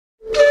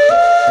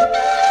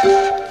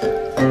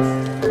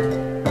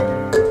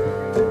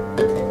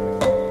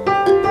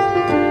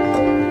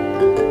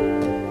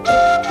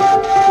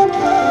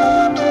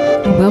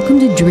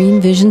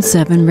Vision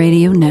 7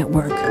 Radio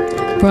Network,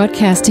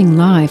 broadcasting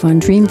live on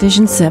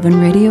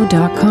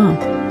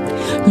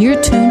dreamvision7radio.com.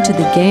 You're tuned to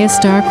the Gaea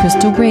Star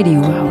Crystal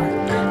Radio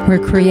Hour, where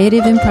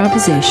creative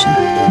improvisation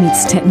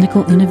meets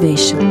technical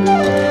innovation.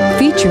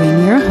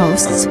 Featuring your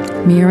hosts,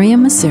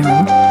 Mariam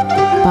Massaro,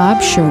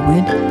 Bob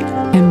Sherwood,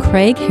 and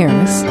Craig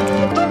Harris,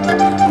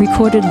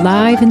 recorded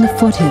live in the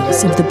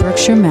foothills of the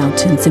Berkshire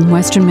Mountains in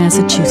western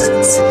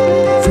Massachusetts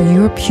for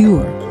your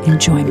pure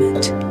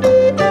enjoyment.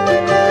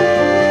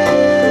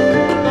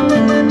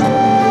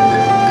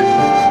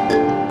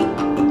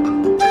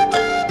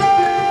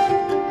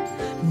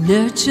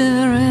 Nurture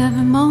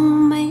every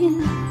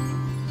moment.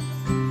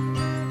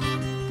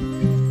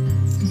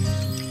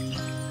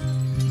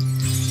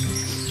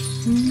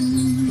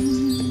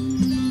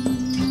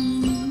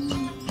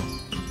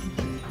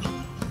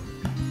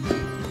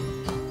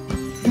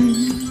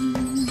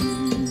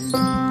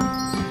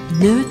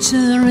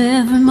 Nurture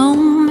every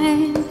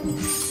moment.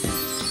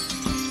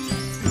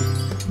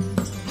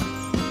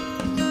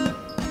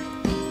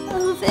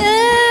 Of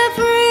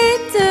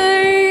every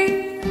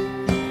day.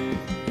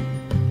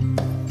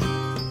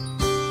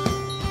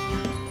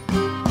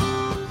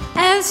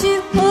 As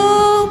you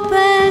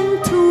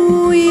open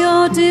to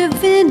your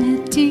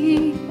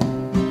divinity,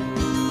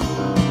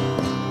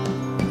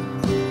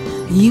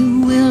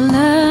 you will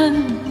learn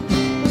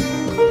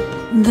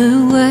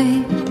the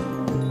way.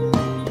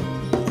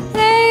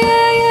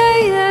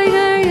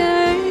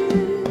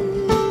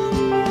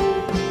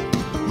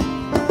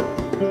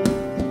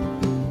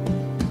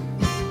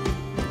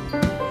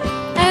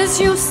 As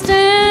you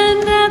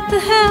stand at the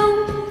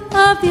helm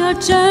of your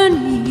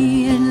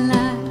journey in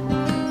life,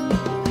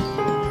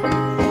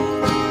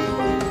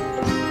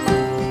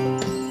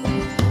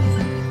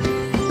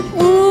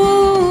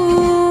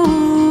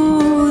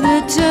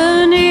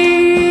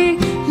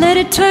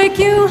 take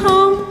you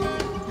home.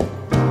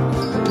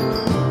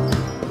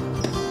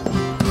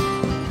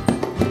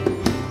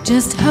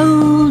 Just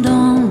hold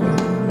on,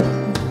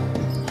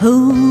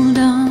 hold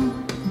on.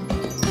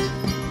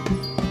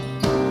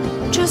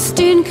 Just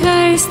in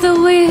case the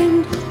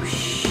wind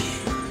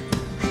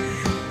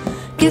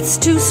gets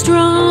too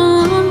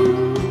strong,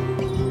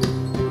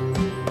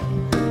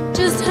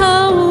 just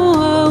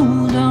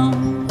hold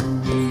on.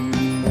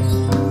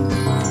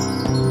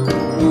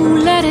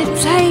 Let it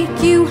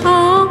take you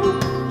home.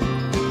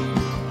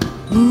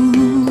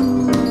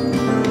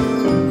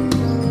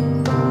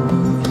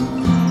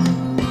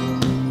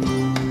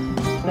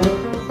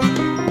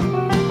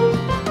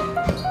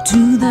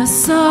 To the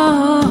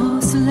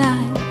source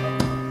light.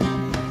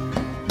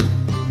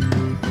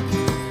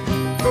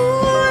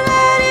 Ooh,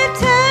 let it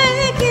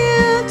take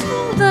you to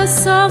the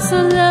source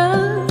of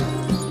love,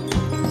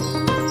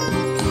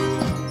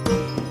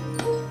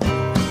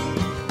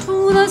 to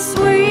the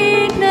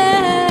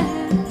sweetness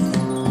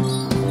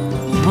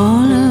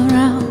all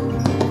around.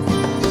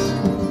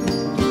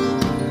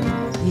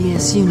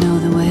 Yes, you know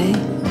the way.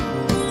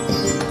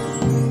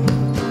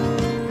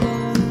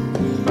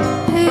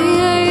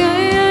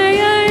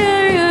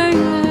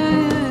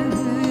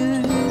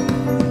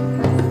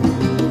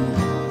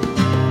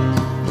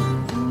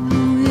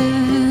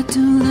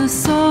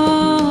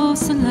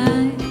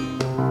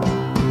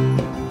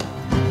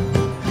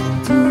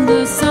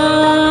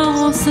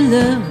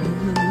 Love,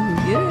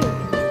 yeah.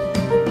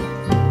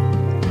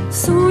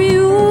 So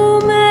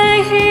you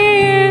may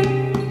hear,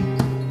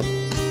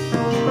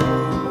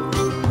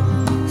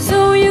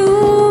 so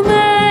you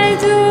may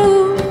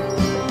do,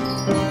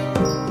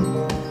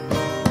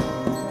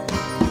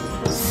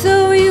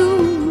 so you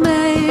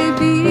may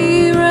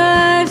be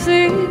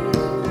rising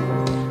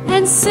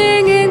and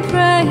singing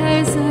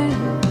praises.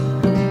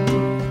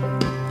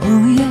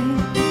 Oh yeah,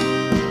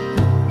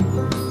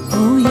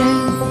 oh yeah.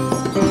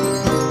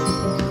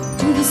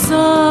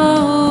 Source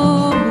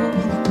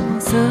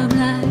of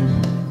life,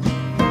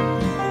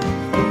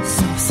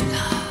 source of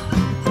love.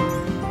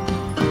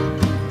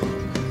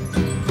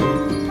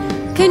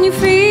 Can you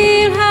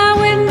feel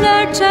how it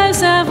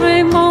nurtures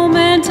every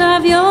moment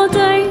of your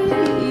day?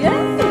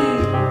 Yeah.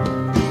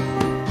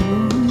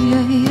 Oh,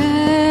 yeah,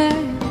 yeah.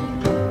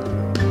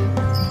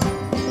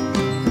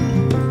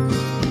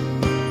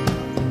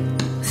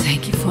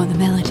 Thank you for the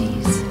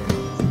melodies,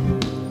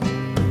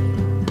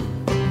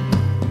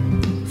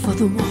 for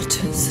the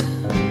waters,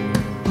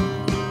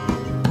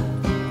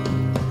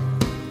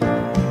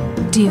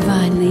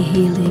 divinely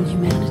healing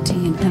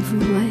humanity in every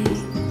way,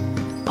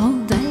 all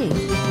day.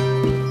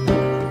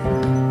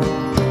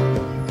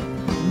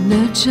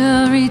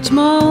 Nurture each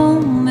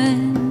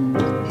moment.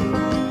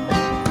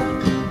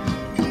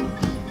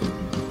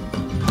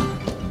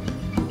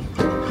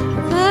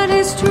 That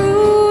is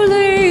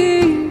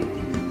truly,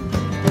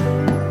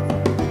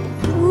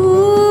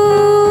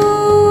 ooh,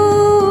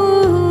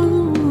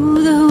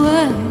 the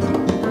way.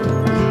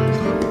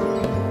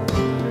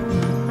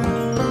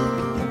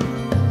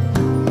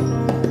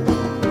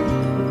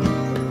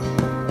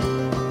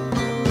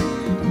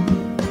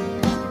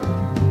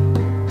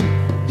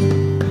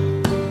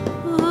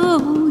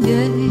 Oh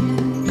yeah,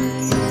 yeah,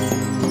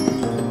 yeah.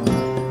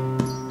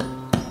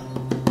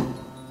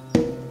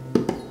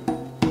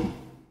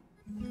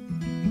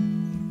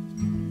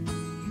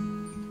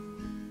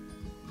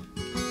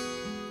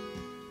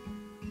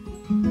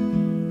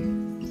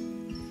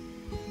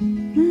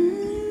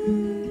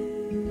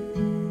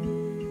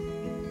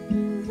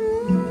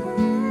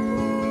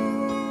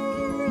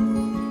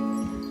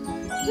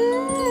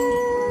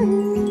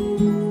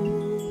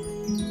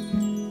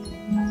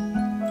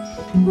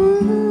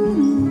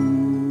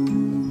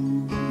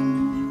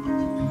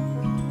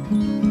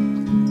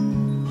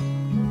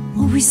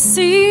 We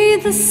see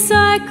the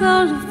cycle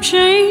of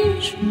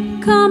change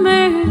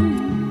coming.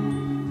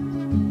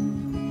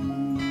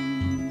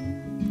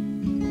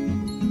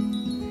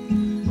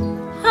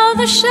 How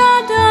the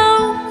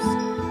shadows,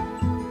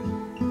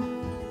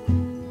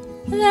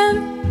 they're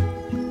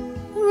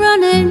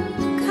running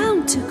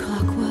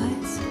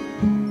counterclockwise.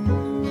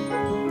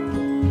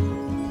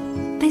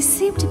 They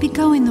seem to be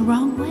going the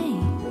wrong way,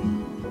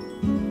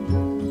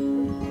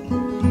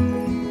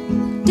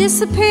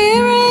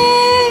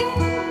 disappearing,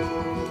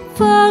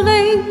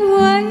 falling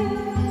away,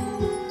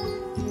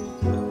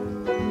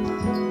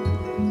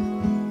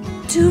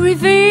 to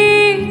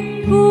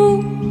reveal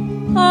who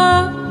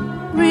are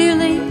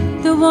really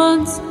the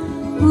ones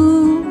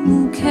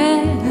who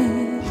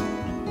care.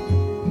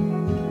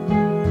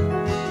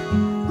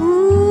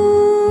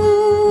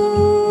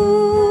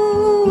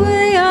 Ooh,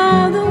 we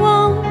are the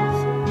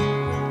ones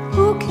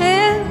who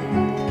care.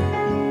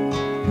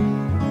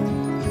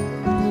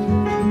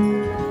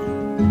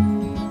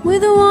 We're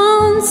the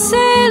ones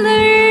sailing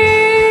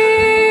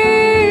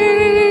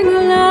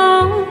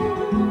along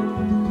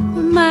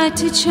the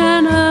mighty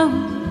channel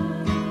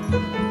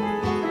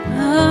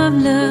of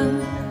love.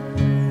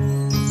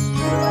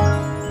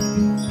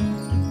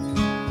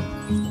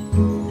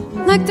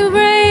 Like the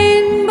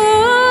rainbow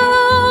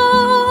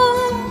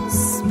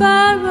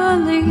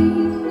spiraling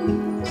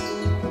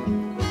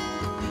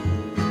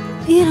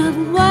in a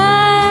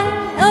wide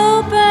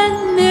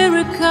open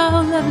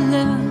miracle of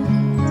love.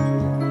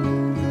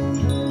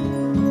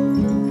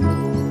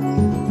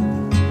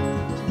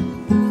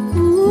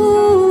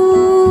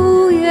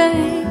 Ooh,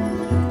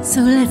 yeah. So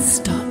let's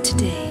start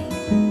today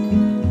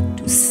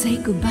to say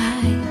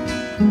goodbye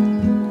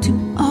to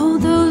all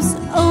those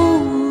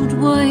old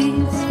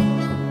ways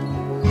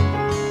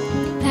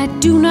that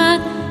do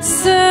not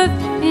serve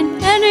in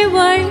any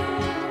way.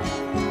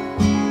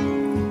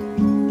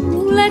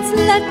 Let's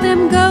let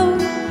them go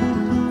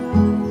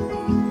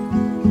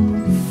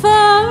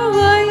far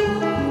away,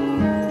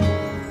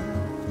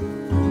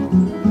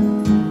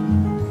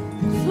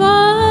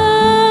 far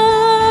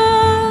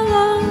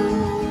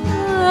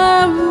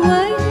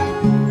away,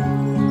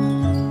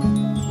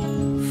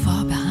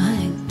 far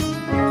behind.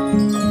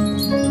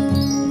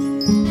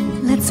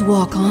 Let's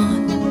walk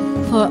on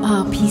for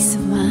our peace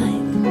of mind.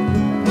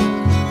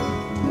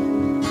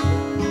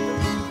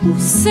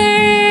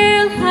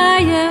 Sail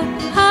higher,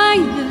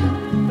 higher,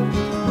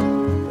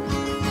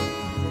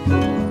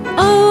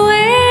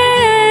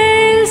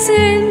 always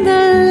in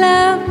the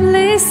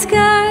lovely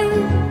sky.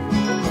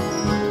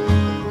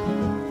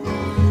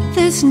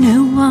 There's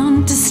no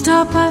one to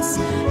stop us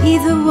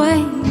either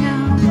way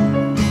now,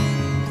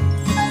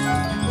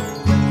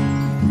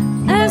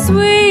 as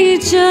we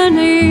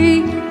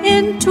journey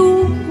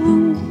into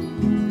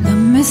the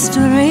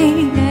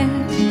mystery.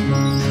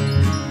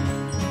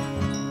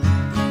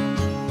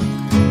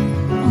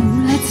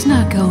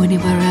 Not go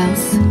anywhere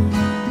else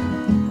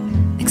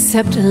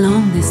except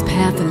along this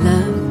path of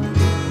love.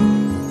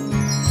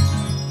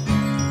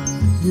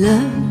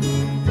 Love,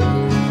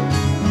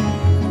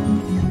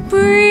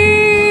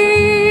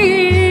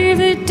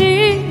 breathe it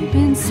deep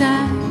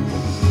inside,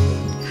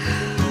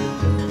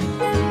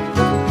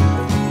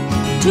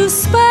 to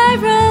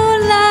spiral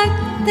like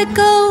the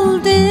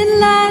golden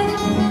light,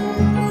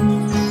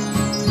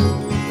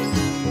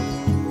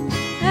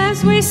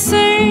 as we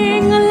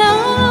sing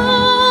along.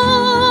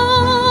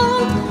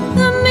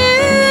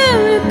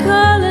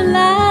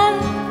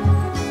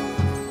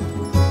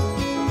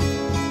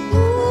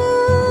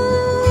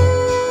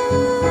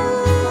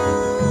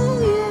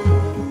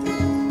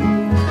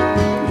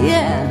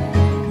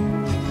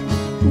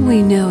 We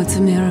know it's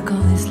a miracle,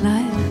 this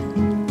life.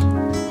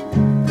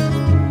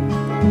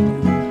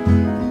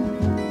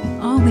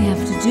 All we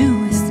have to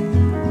do is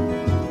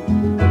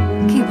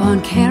keep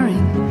on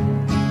caring,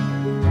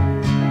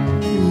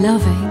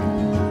 loving,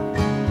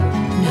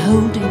 and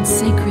holding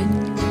sacred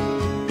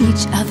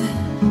each other.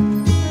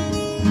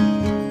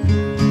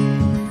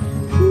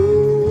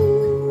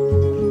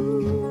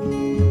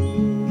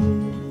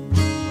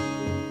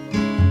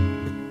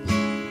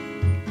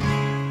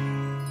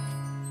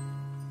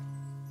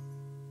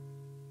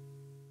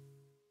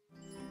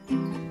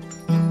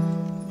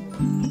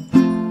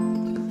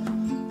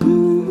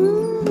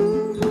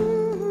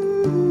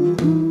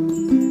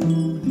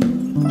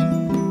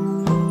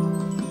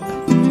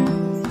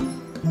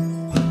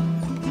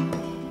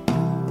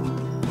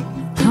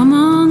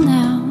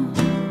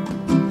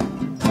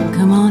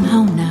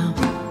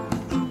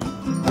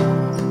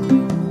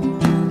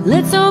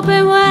 Let's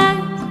open wide.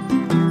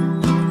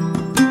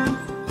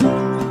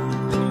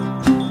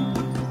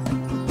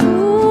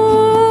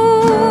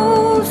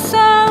 Ooh,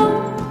 so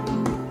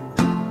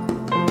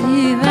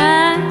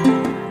divine.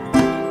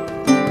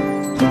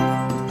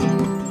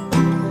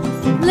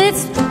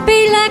 Let's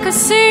be like a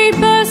seed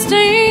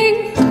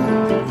bursting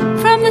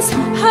from this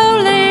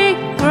holy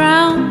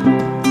ground.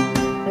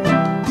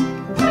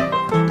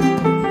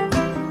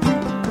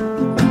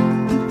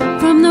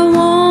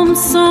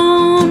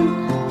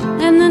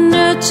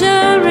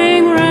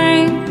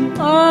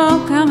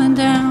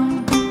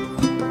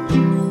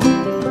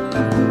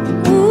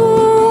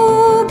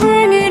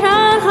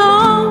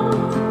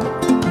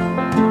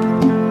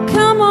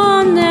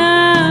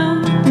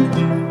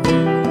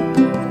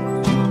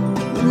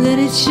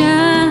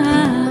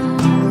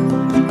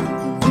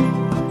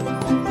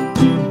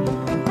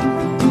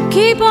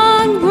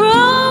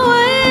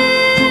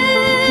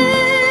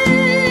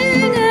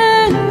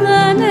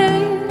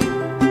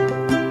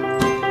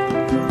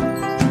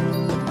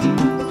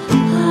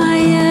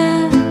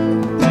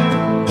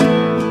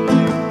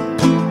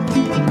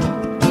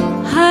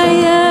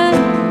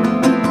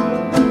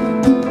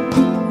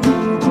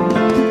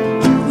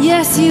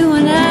 just you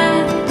and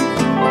I,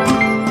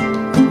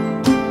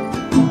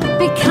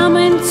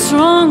 becoming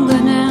stronger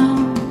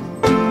now,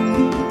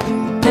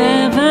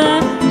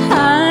 ever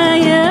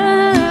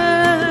higher,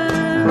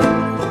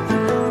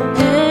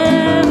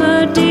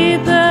 ever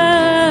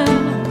deeper.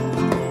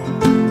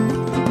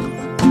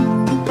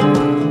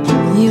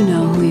 You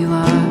know who you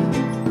are,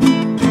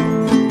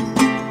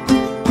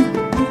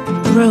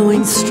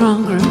 growing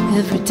stronger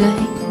every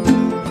day.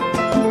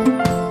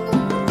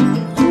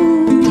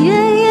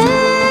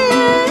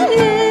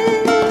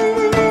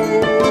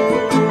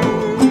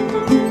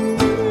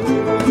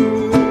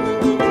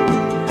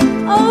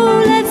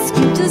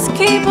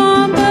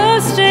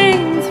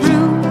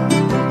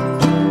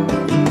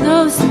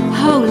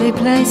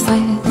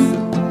 Places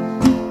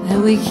that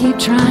we keep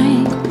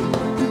trying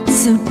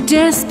so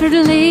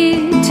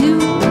desperately to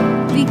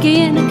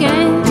begin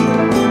again.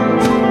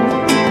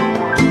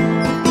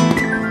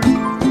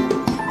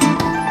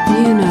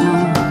 You know,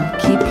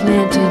 keep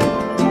planting,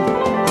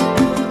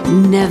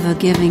 never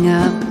giving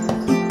up.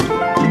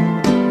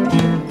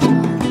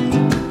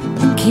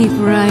 Keep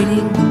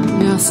writing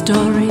your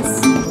stories.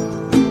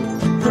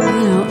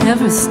 You know,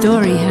 every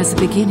story has a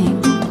beginning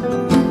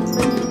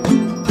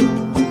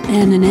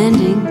and an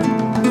ending.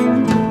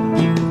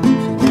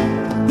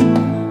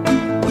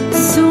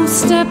 So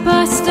step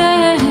by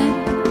step,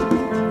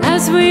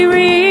 as we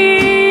return,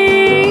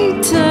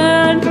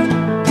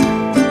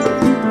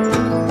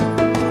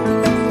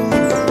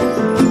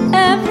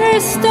 every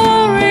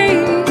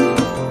story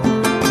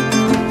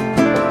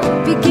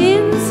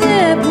begins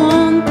at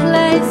one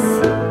place.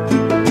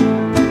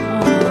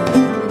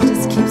 Oh, it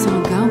just keeps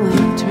on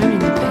going, turning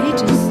the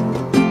pages.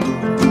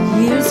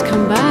 Years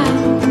come by.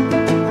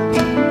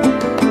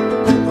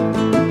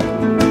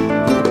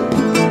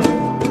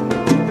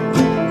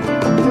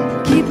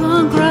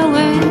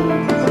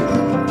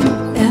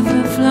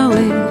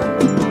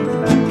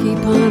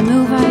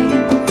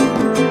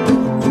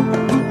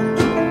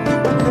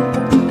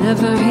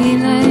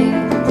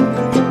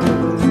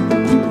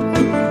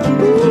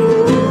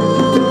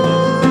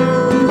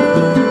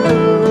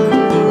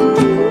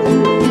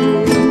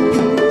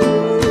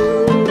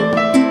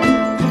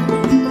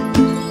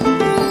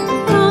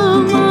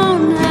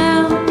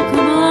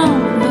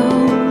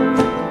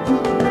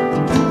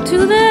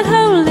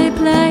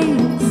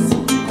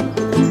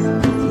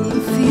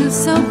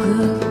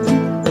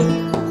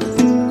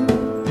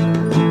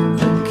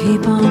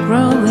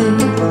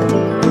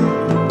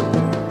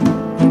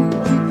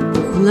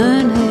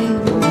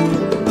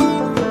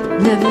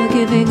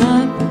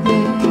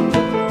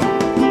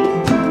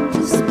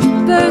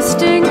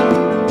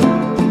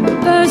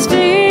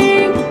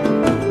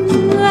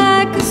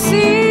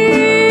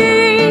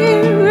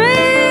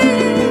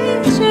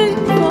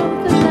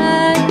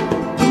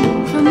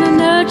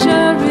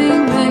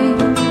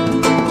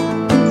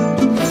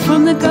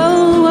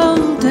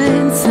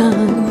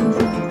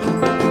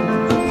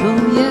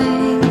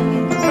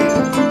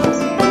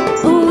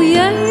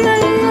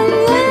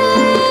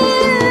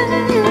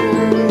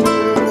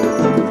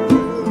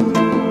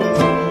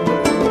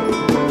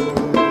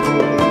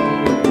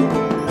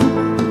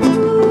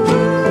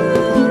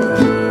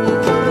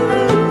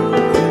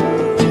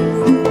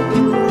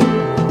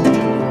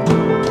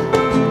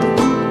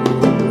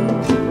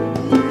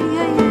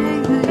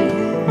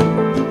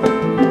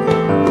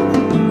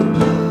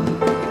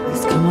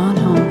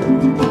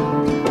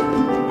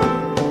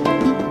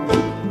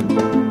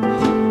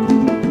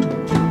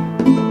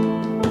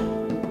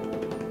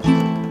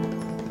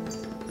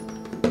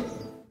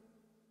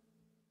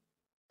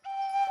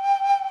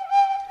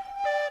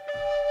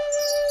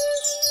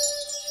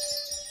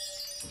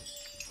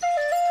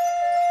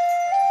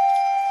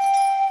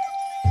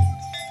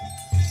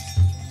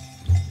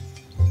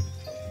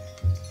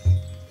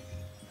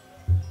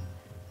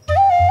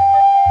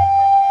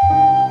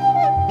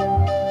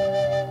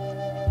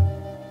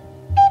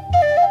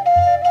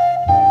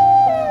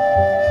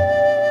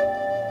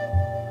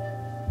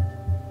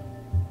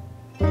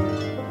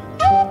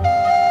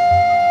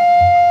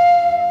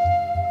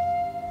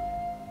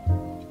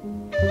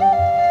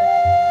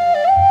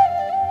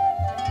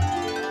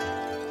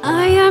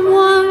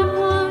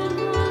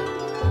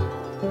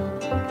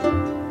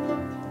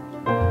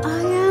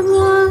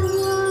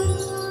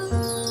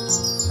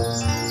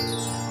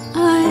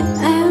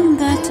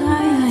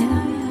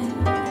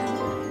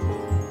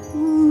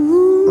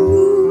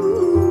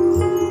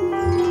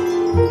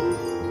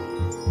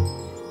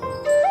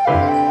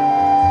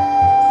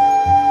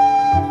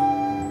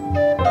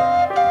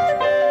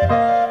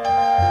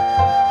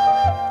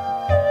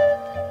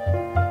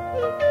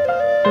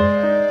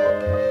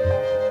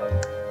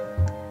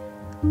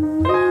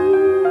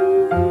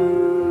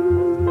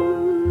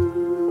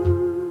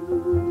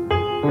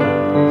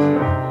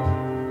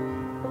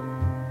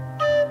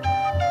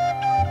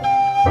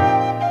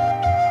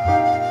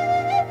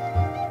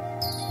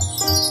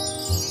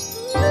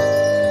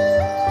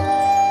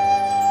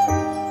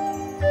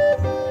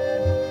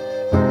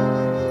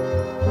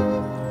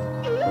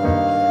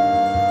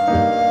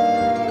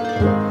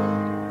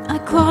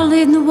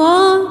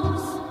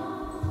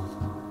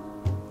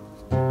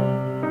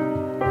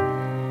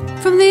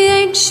 from the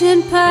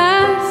ancient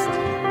past.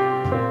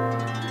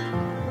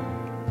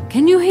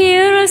 Can you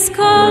hear us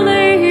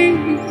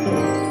calling?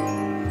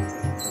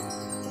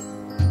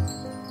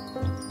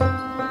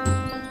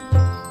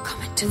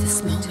 Come into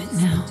this moment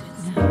now.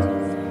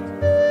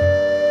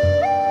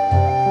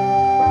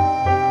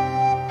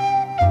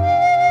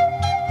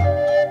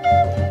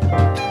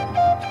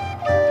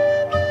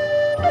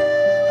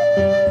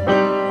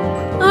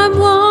 I'm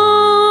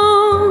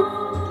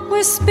one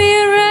with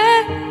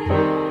spirit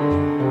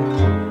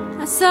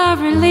as I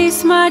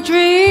release my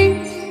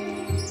dreams.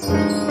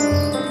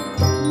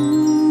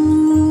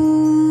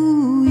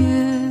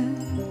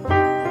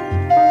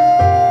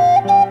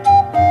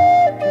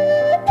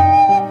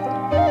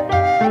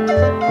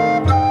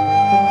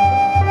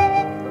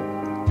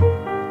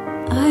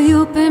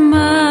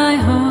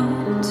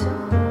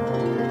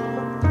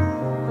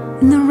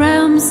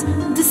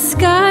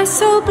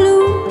 So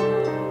blue,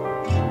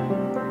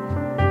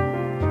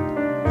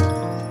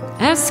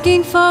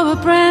 asking for a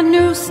brand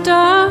new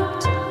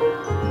start.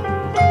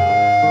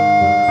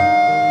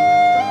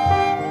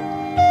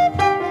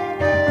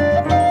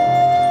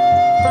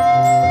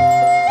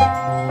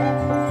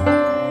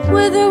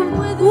 With the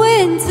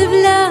winds of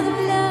love,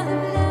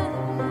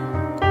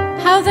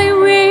 how they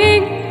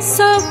ring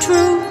so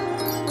true.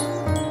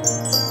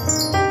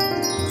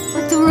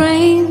 With the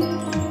rain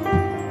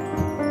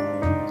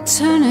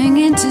turning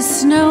into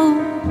snow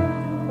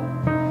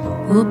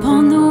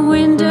upon the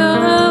window.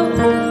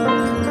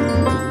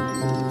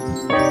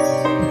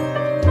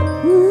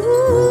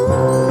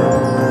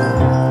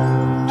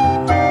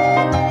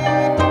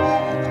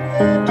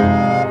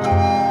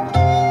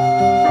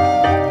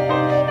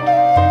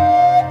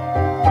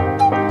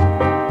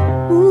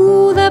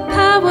 Ooh, the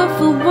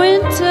powerful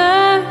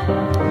winter,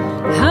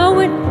 how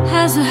it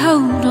has a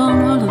hold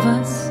on all of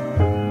us,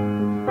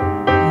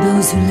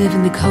 those who live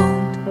in the cold.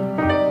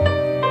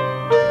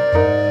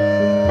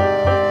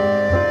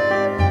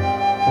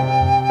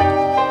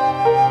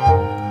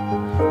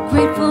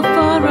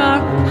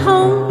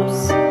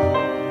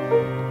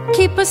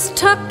 Keep us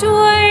tucked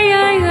away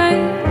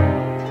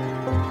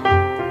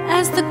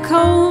as the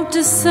cold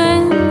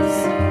descends.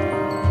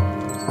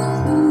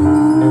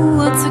 Ooh,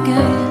 once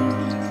again,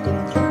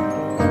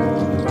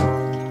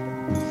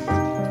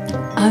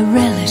 I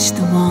relish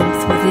the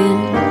warmth within,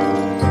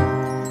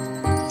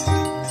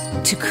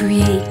 to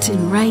create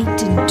and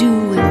write and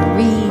do and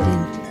read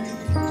and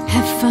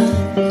have fun.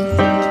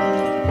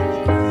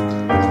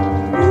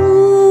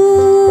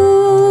 Ooh,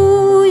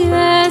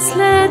 yes,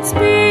 let's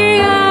be.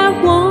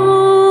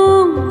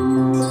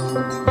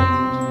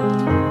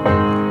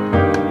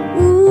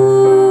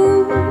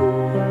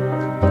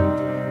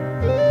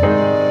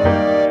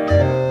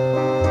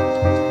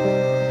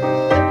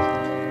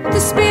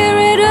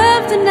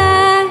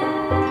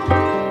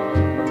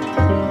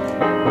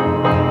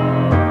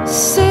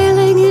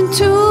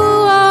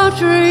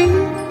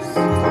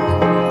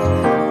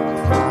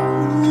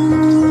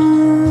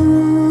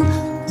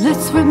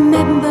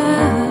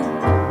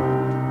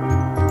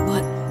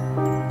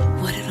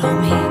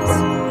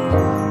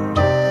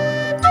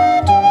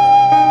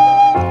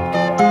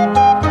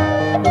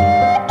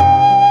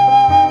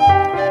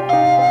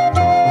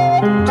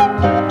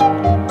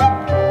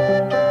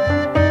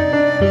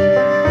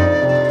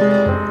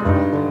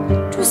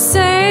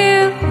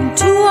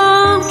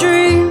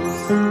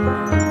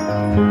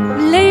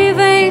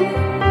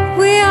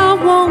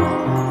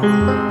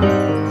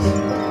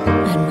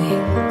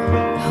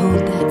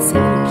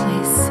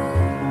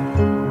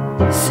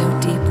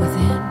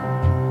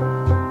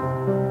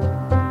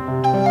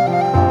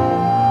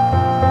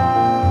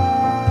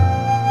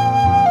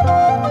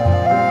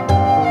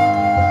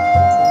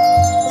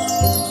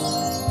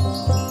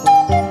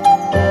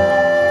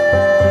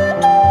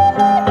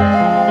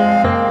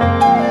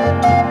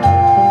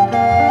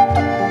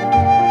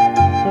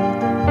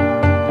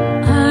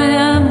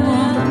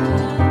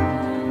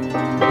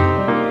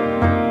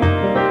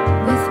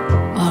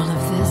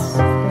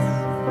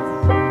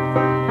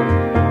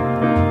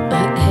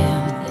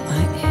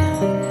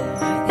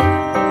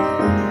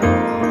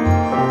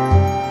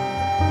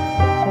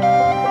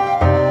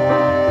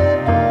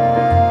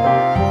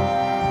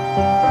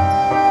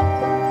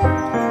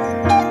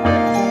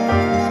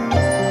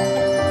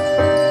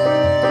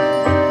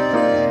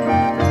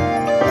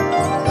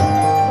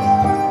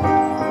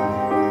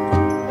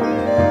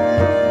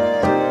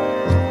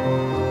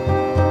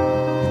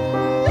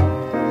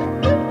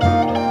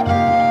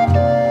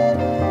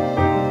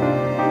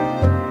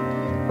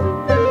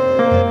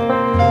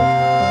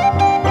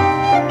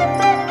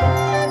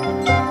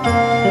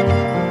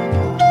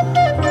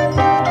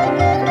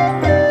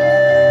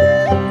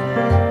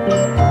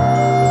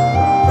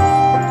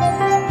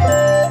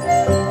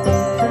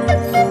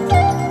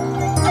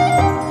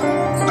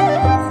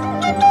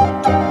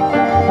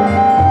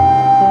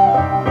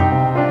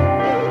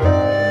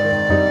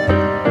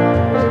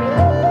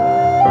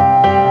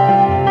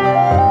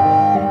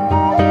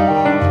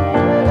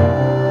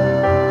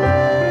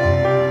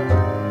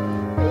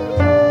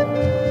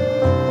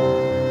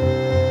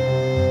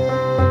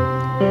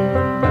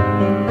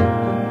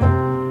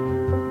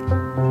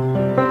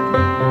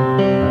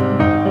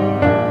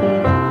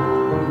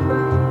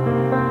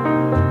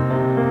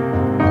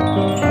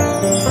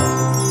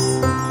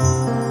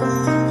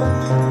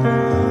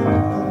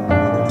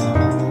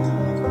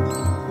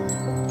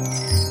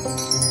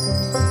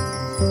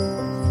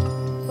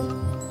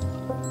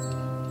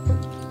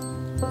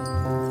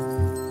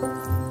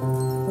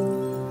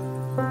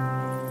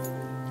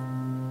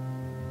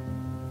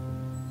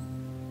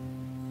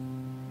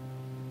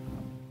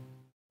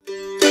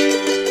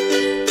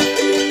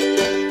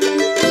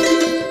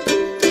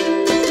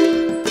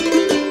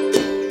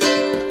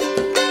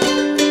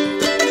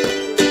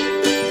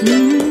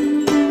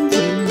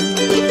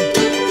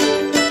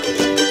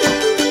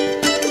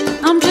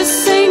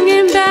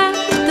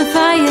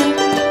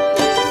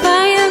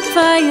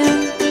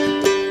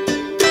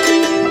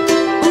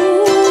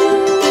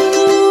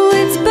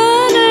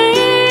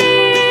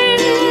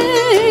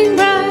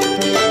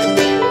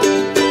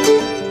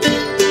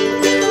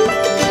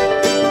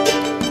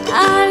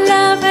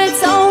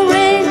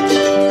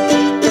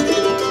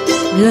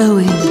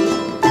 glowing,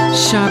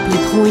 sharply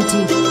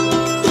pointy,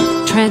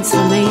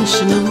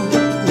 transformational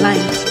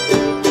light,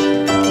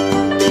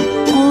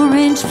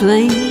 orange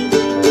flame.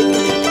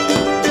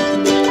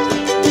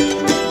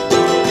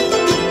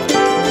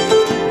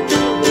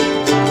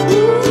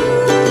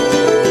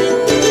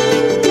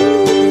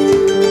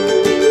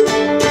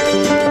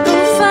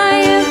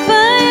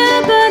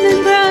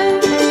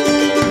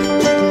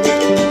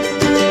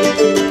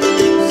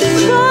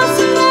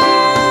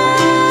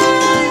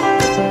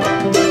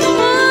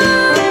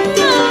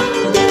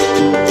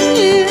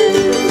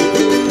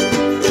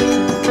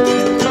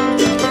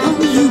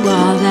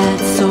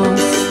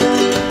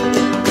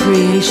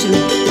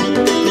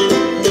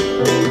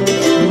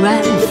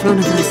 Right in front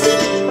of us.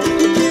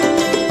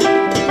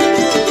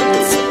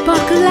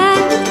 Sparkle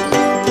out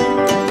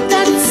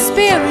that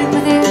spirit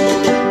within.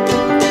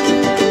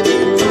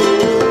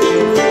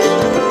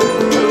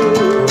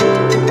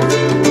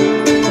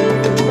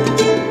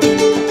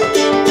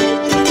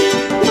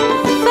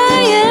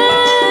 Fire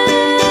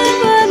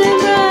burning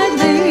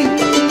brightly.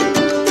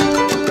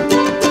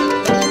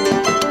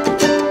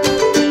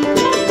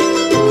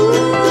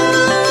 Ooh,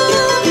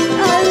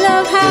 I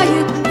love how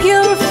you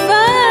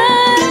purify,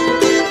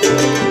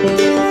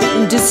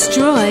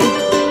 destroy,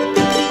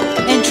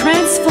 and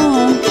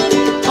transform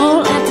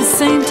all at the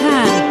same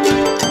time.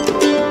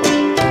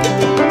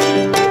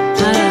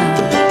 Fire,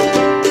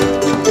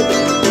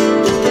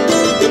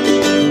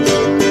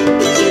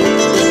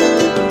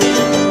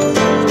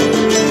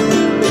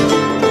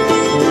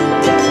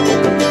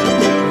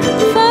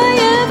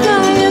 fire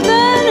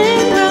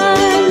burning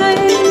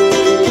brightly.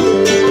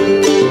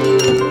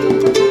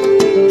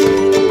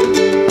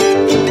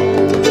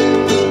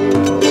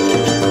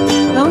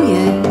 Oh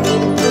yeah.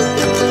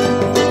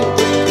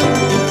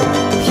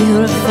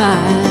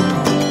 Purify,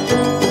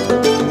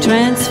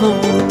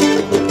 transform.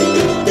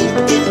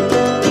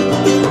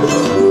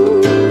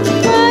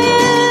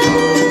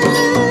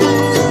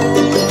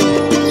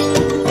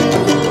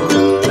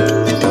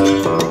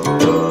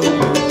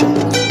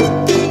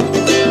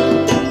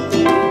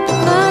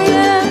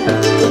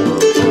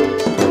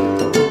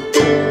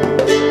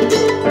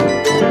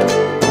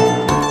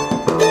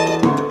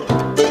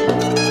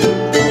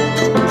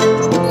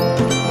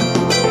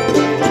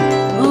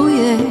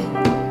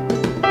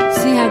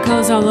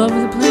 All over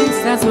the place.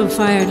 That's what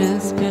fire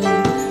does. Got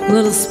a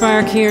little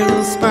spark here, a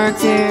little spark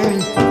there.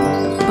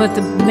 But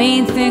the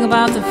main thing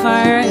about the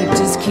fire, it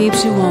just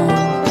keeps you warm.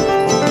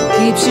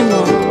 Keeps you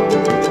warm.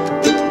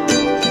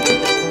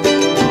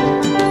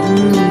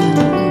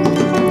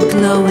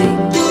 Glowing.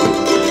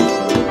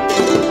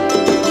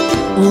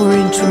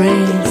 Orange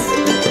rays.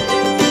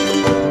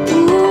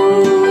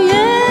 Ooh,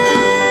 yeah.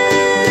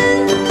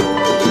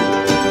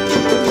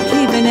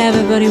 Keeping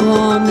everybody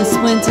warm this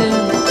winter.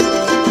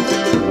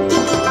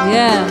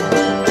 Yeah.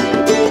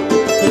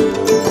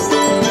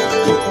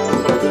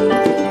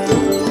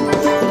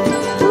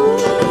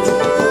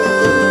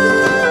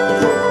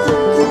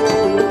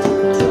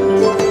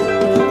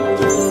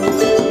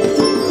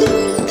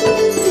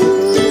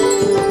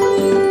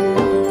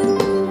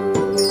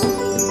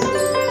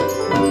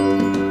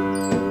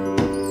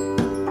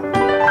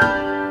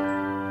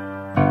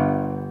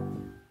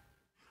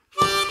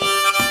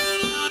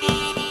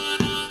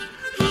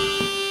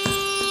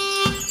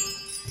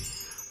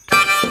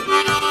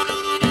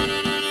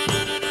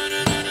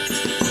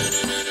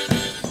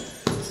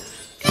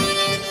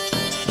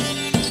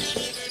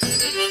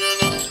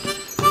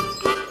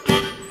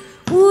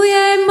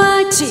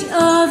 Mighty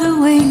are the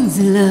wings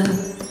of love.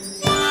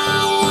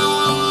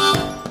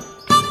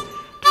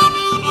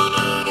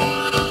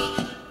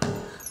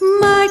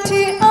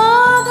 Mighty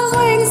are the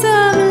wings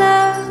of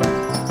love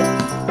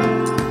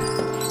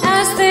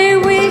as they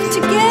weave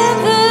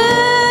together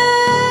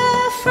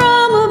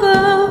from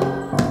above.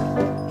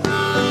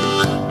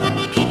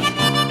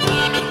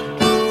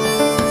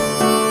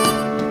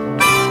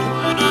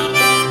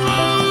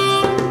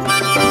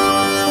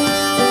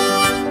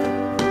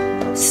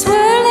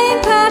 Swirling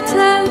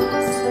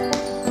patterns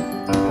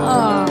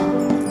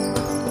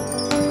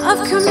of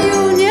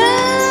communion.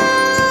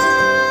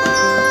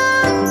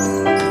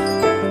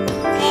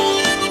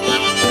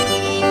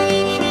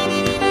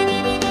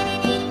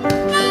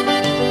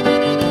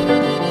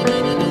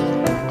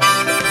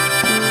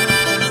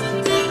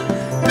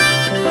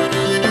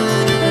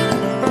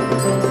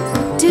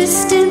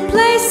 Distant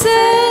places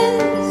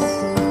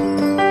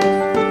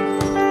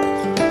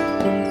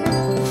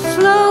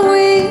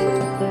flowing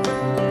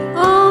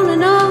on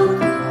and on,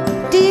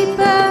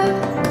 deeper,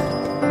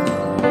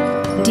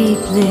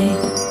 deeply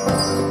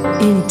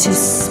into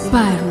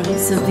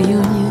spirals of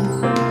union.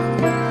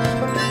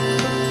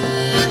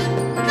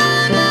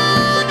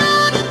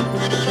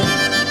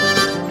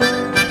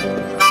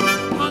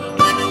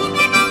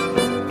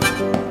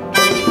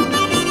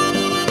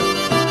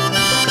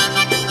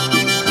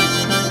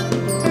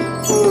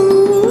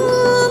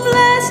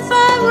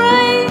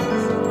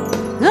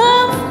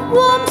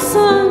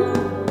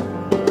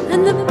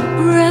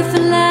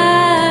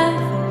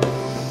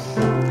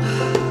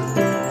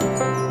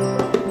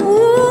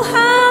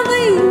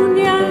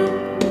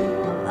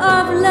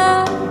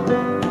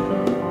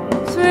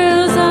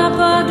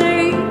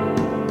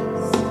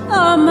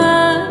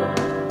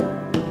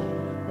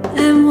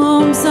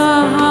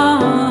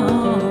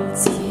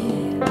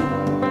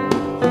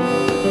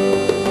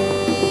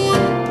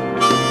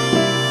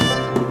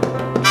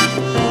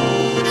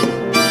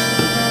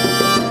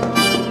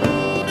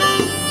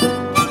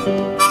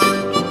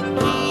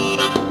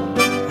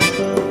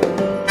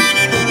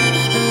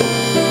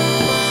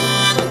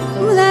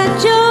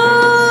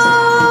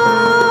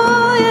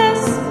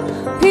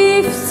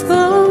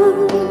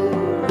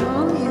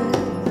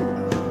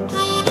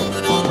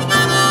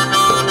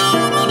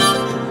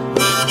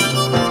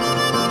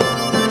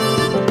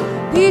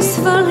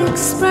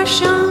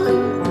 expression.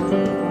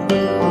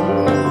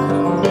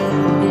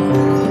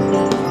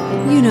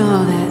 You know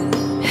all that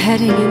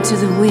heading into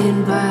the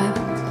wind vibe,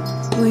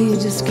 where you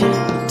just kind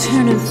of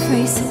turn and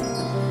face it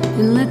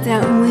and let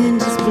that wind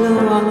just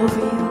blow all over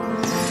you.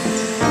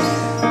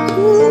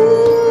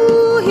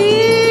 Ooh,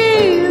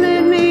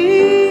 healing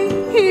me,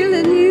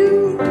 healing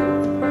you.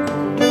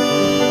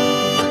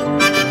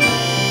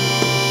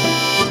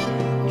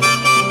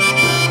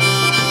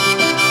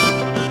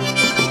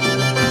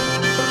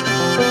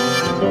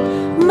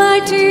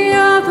 Mighty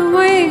are the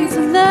waves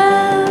of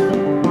love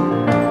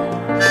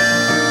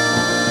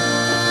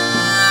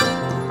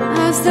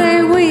as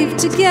they weave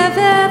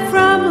together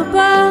from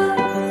above.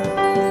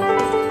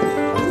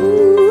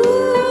 Ooh,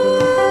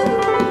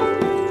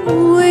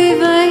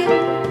 weaving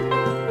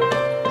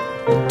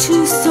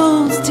two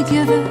souls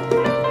together.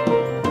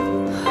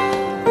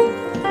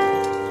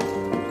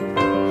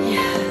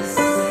 Yes,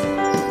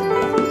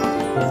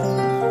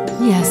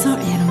 yes, our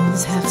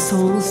animals have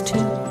souls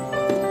too.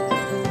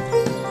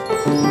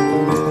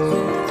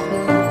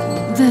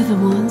 They're the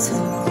ones who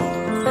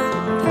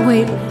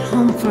wait at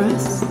home for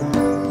us,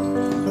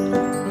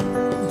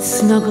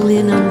 snuggle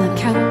in on the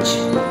couch,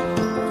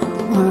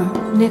 or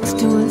next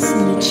to us in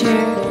the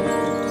chair,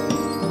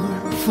 or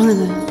in front of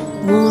the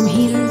warm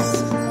heaters.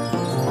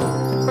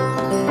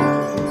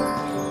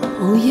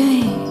 Oh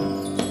yay,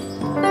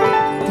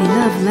 they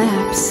love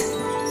laps.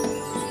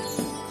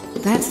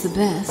 That's the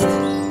best.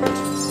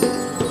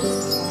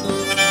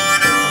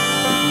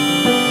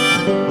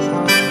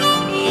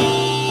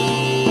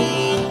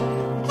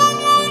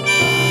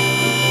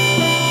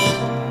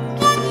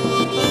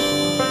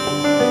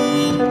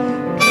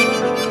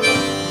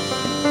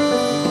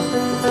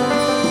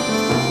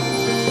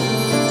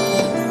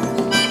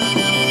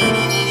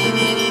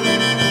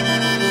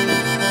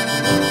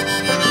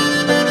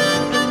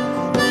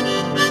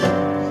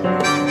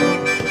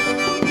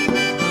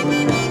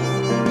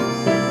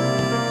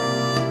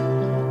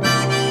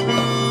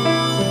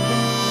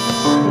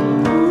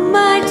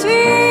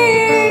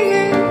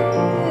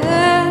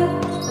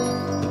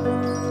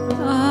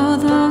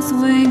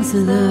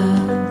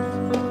 Love,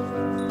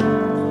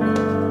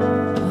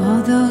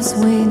 all those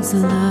wings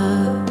of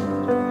love.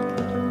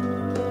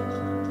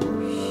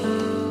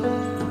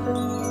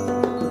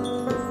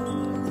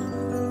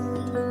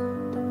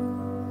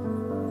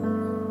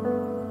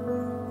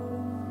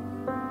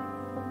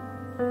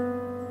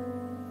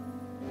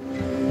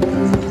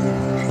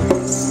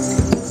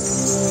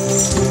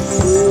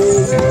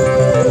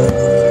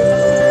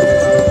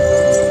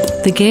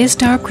 The Gaea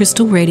Star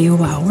Crystal Radio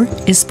Hour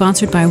is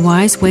sponsored by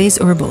Wise Ways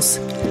Herbals,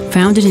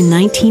 founded in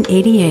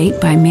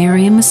 1988 by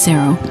Mariam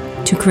Massaro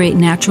to create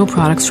natural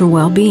products for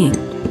well-being.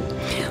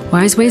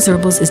 Wise Ways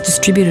Herbals is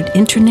distributed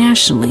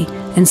internationally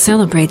and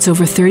celebrates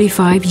over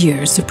 35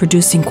 years of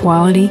producing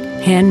quality,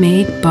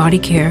 handmade, body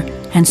care,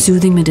 and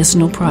soothing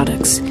medicinal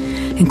products,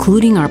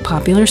 including our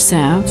popular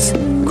salves,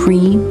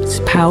 creams,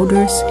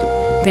 powders,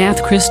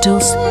 bath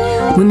crystals,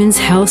 women's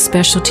health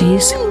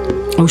specialties,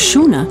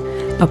 Oshuna,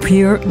 a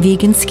pure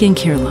vegan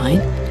skincare line,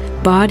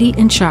 body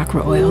and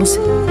chakra oils,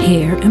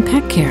 hair and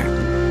pet care,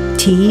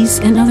 teas,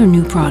 and other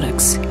new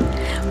products.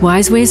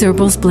 Wise Ways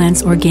Herbals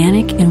blends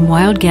organic and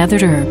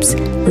wild-gathered herbs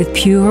with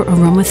pure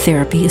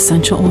aromatherapy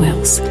essential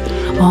oils,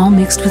 all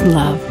mixed with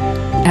love,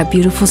 at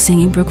beautiful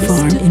Singing Brook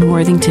Farm in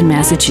Worthington,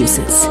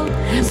 Massachusetts.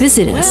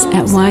 Visit us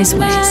at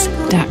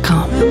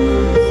wiseways.com.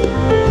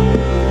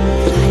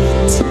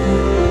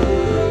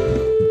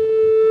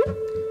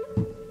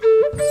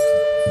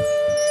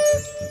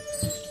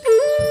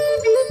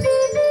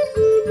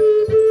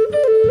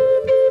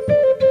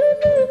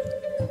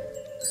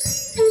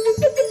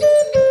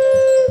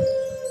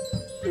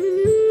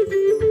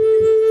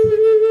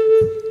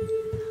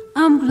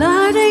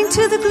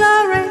 To the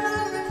glory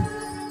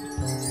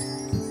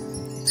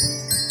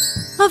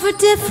of a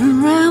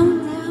different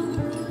realm,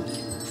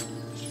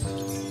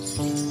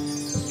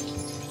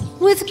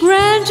 with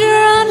grandeur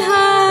on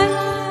high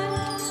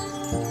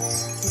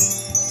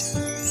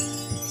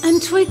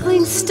and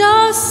twinkling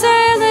stars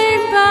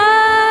sailing by.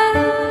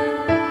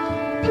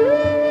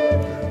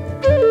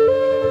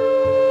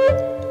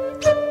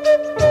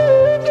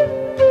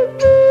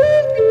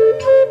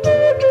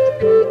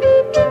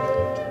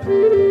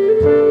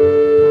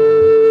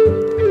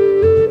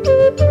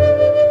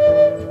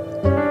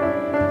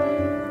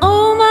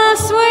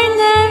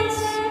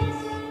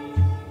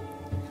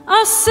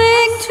 I'll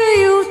sing to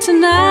you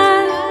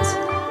tonight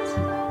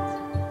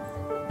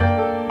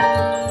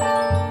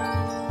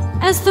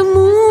as the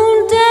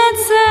moon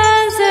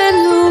dances in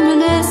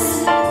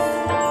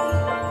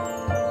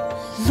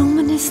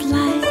luminous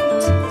light.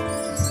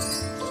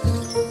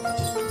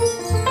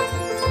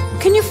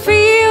 Can you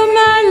feel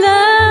my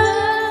love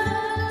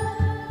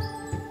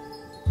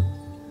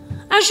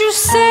as you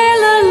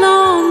sail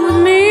along with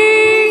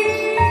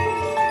me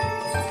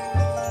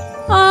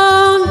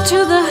on to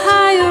the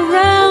higher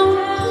realm?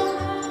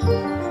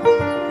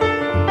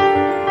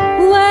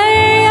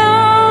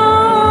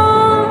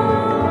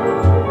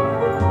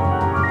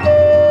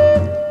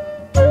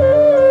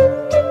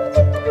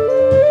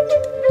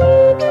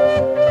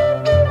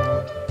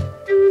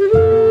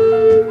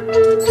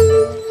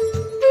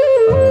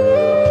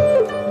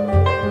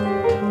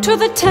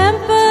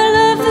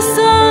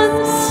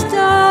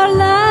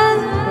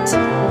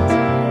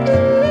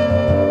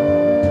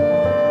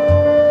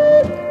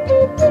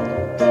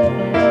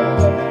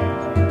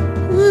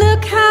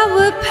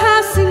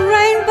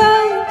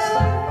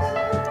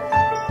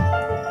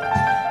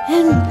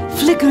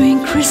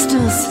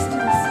 crystals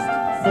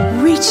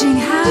reaching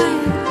high.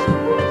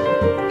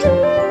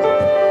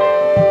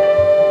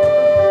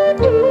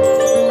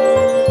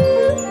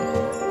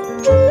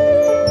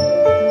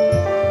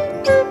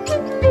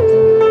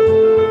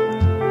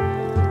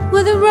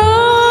 With the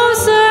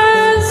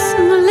roses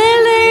and the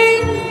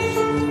lilies,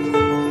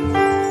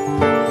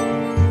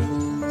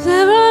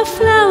 they're all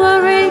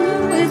flowering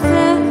with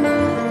their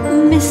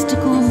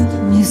mystical,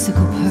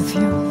 musical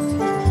perfume.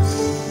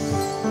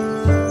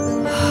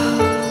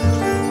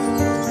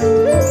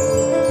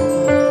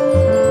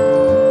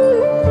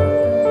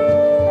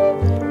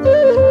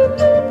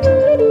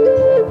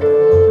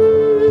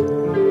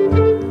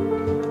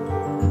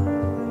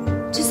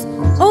 Just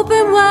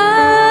open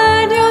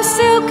wide your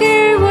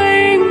silky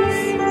wings.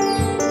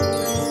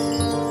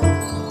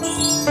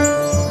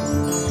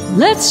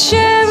 Let's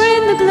share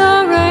in the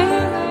glory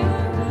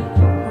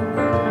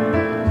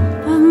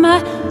of my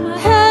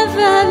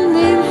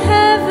heavenly,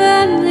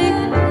 heavenly,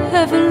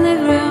 heavenly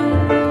realm.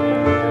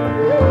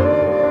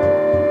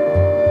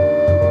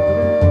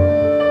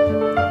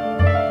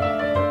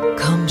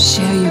 Come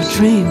share your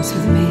dreams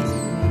with me.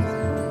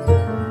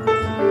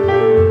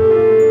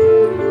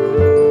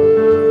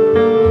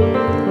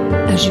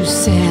 As you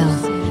sail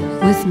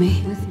with me.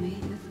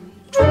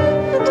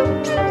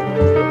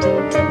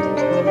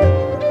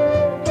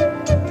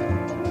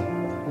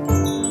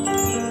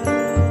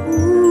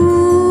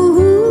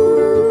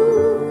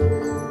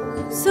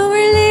 So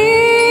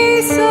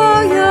release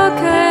all your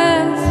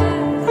cares.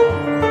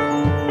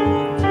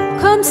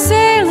 Come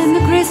sail in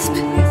the crisp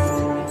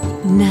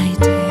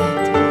night air.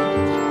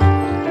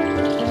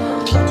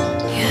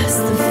 Yes,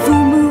 the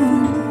full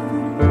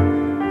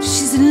moon,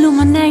 she's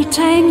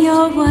illuminating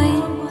your way.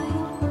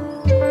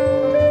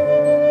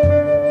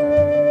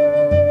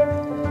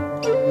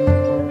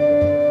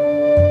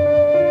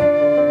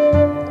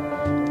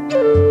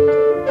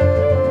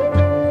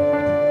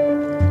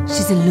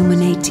 She's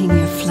illuminating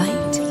your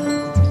flight.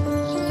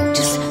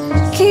 Just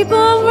keep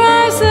on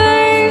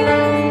rising.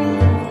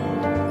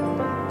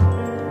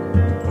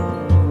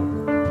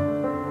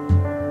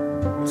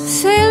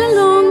 Sail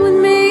along with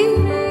me.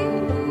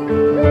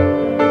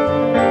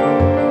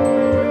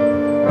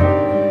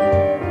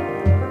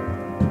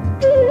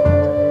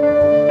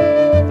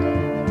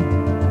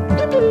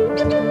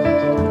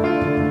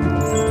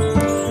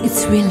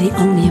 It's really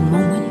only a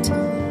moment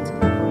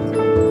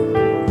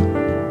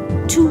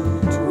to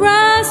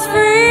rise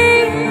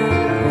free.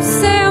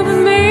 Sail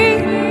with me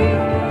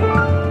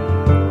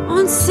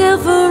on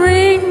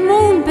silvery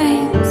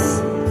moonbeams,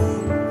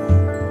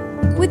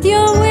 with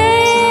your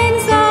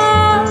wings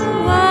all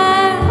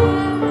wide,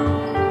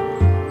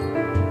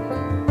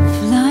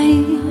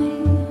 flying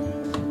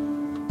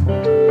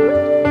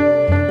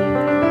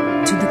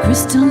to the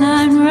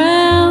crystalline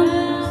realm,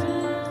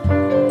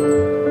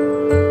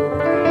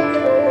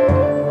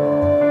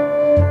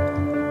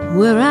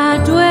 where I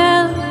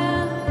dwell.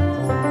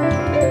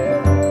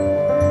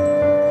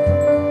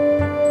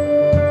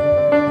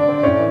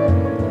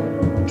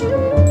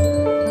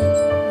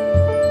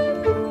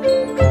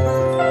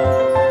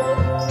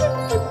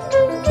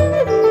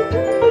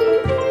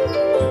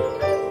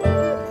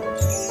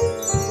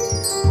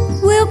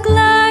 We'll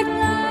glide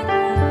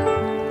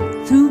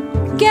through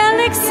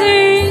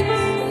galaxies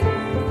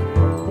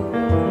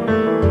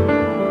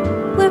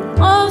where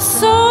all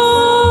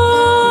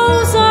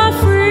souls are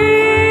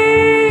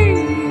free.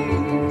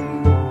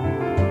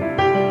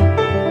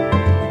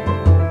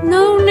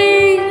 No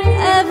need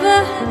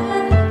ever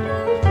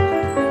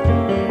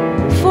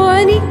for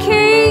any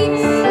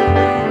keys.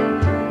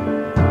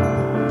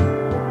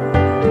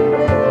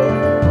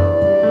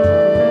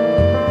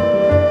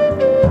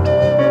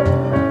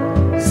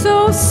 So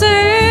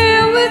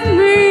sail with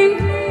me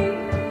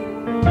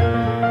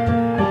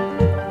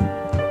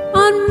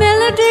on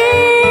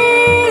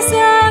melodies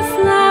of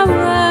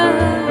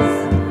flowers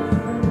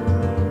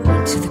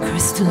to the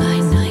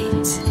crystalline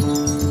night.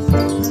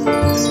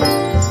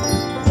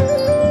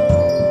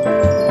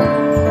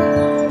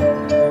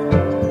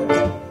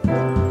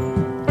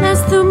 As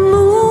the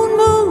moon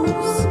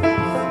moves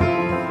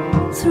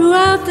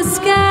throughout the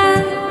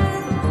sky,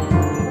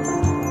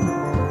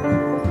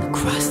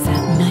 across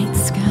that night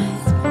sky,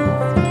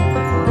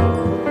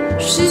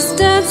 she's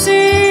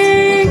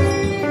dancing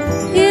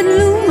in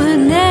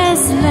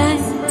luminous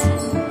light.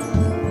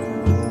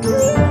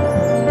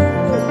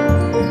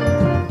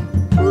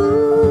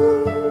 Ooh.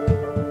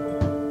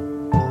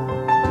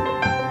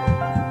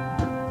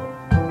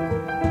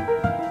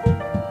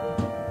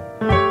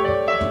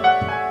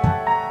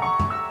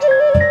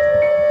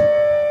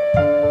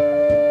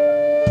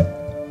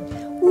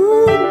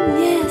 Ooh,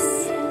 yes.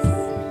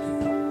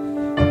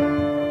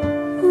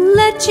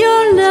 Let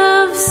your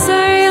love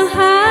sail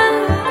high,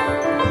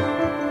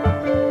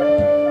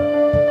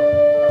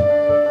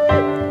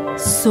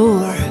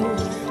 soar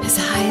as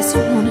high as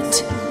you want it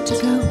to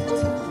go.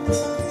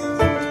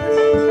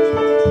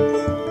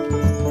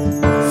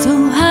 So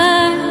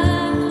high,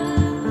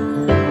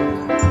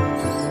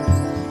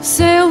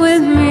 sail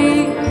with me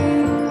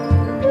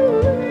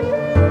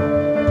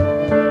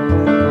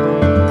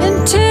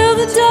until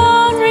the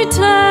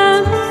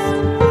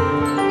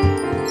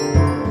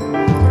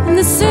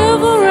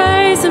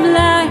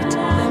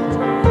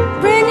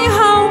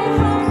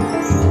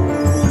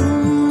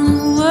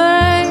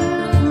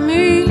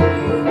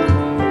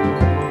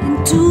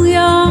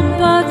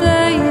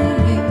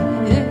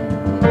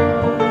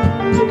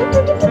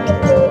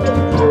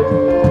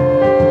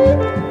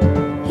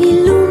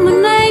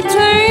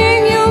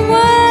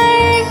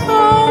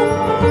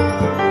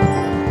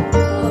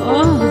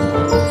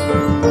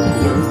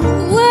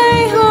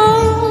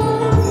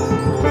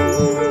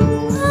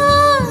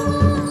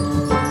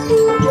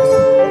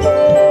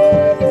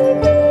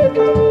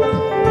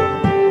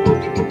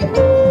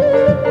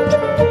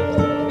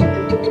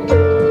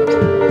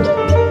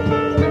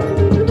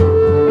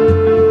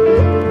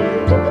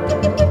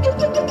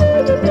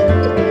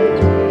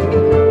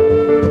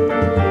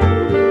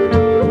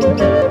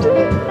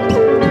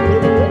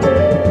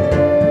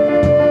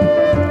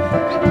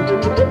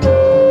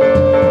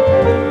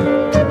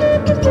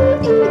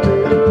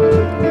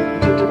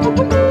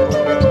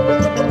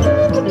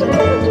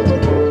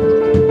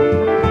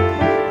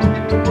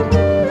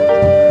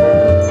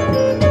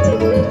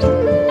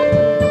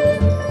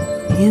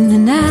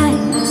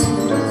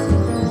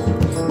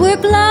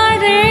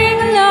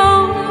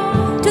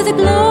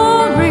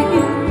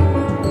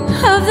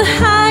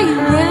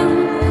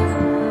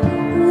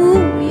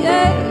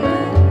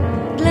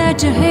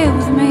glad you're here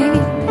with me.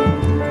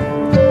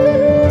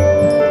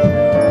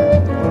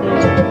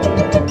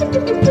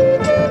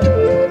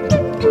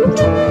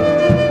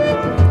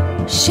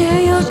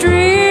 Share your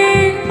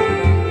dream.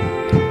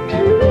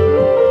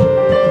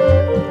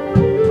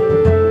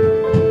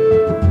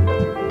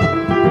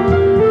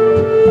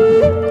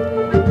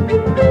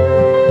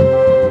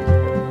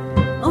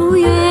 Oh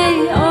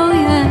yeah, oh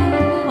yeah,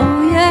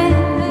 oh yeah,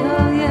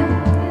 oh yeah.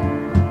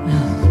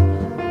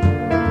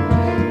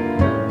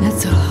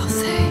 That's all I'll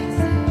say.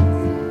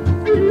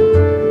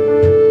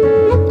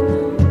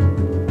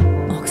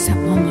 Oh, except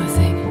one more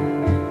thing.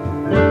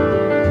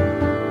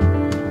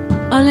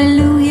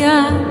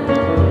 Hallelujah.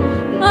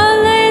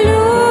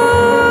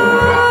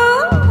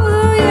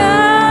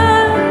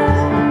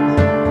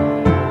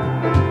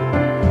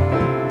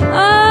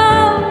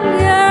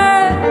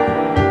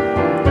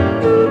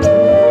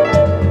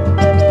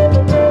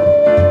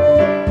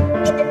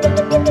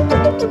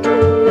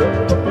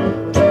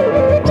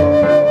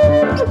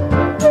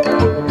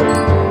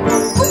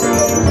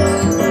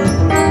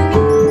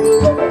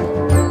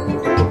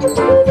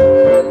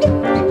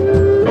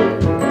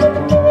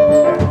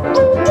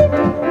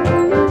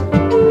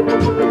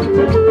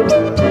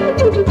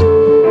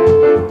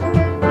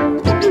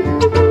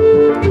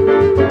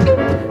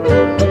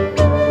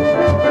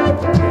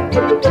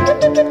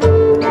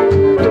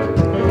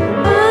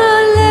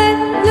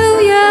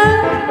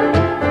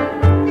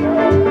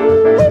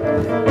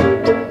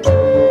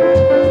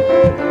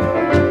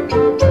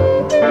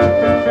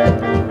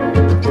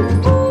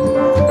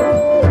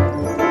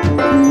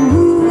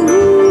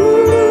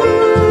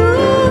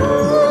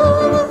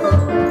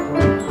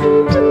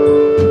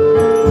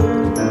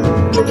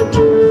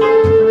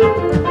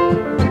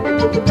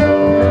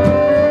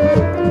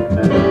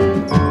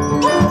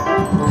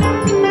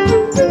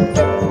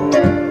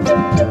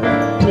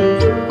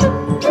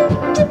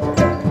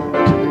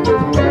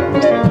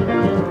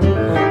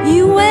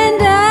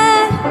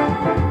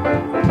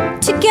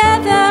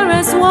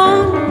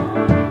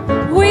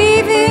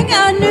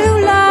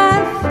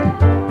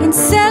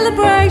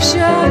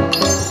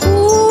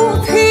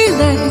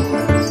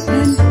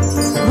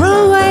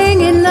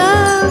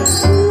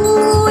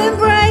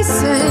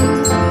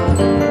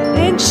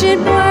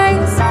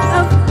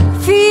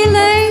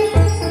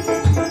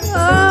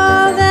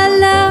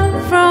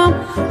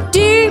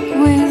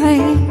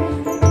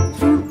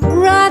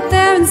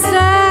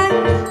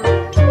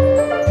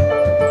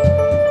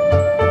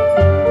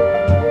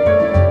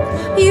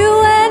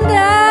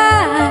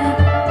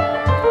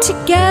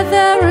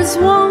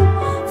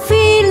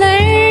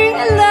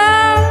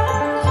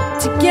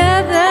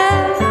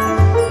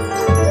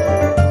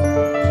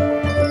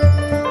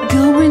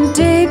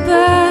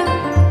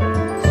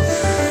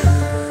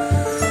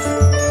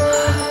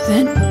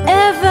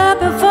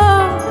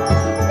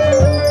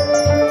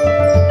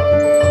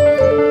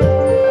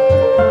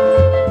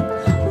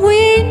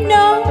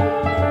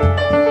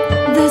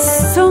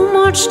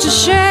 To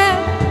share,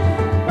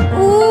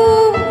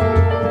 ooh,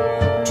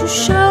 to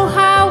show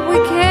how we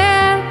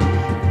care.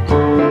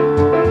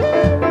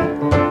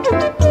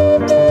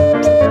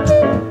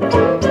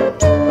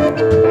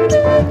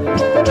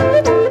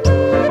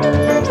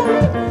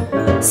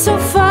 So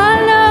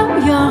follow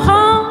your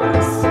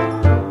hearts,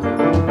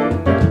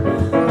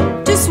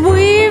 just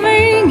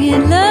weaving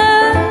in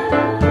love.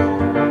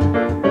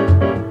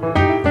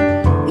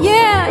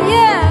 Yeah,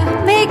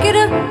 yeah, make it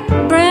a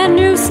brand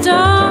new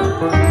start.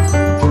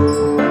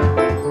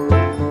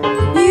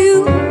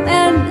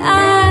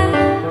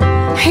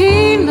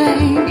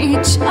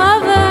 Each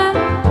other,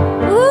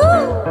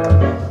 ooh,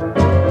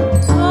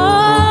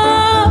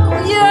 oh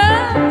yeah,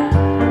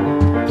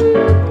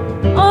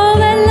 all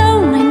that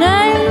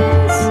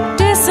loneliness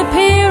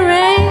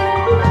disappearing.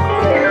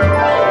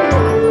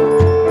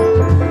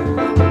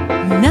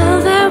 Now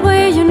that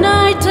we're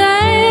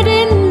united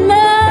in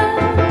love,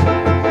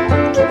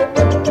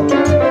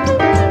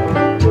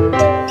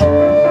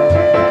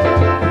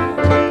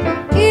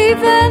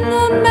 even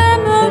the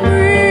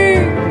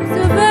memories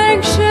of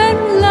ancient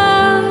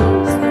love.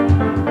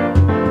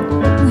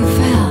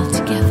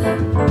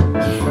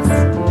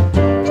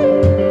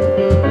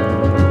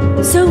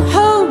 So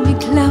hold me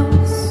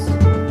close.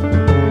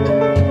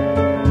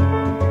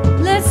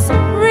 Let's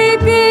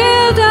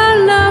rebuild our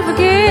love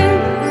again.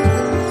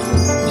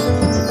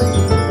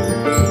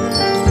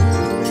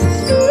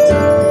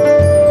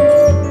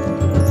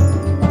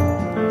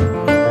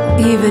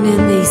 Even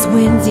in these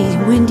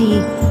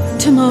windy,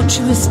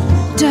 tumultuous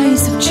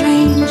days of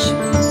change,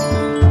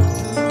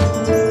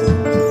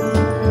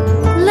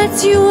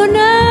 let's you and I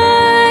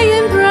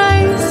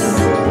embrace.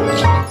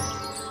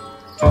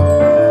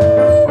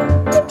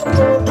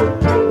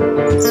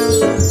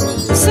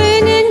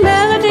 Singing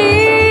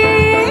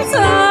melodies,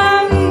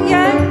 oh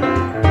yeah,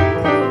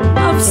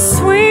 of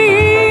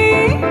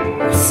sweet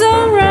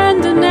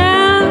surrender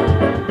now.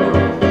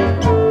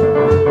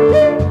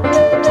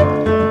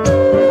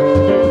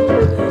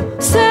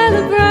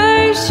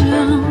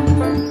 Celebration,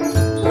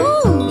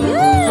 ooh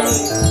yeah,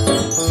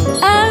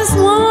 as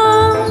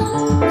one.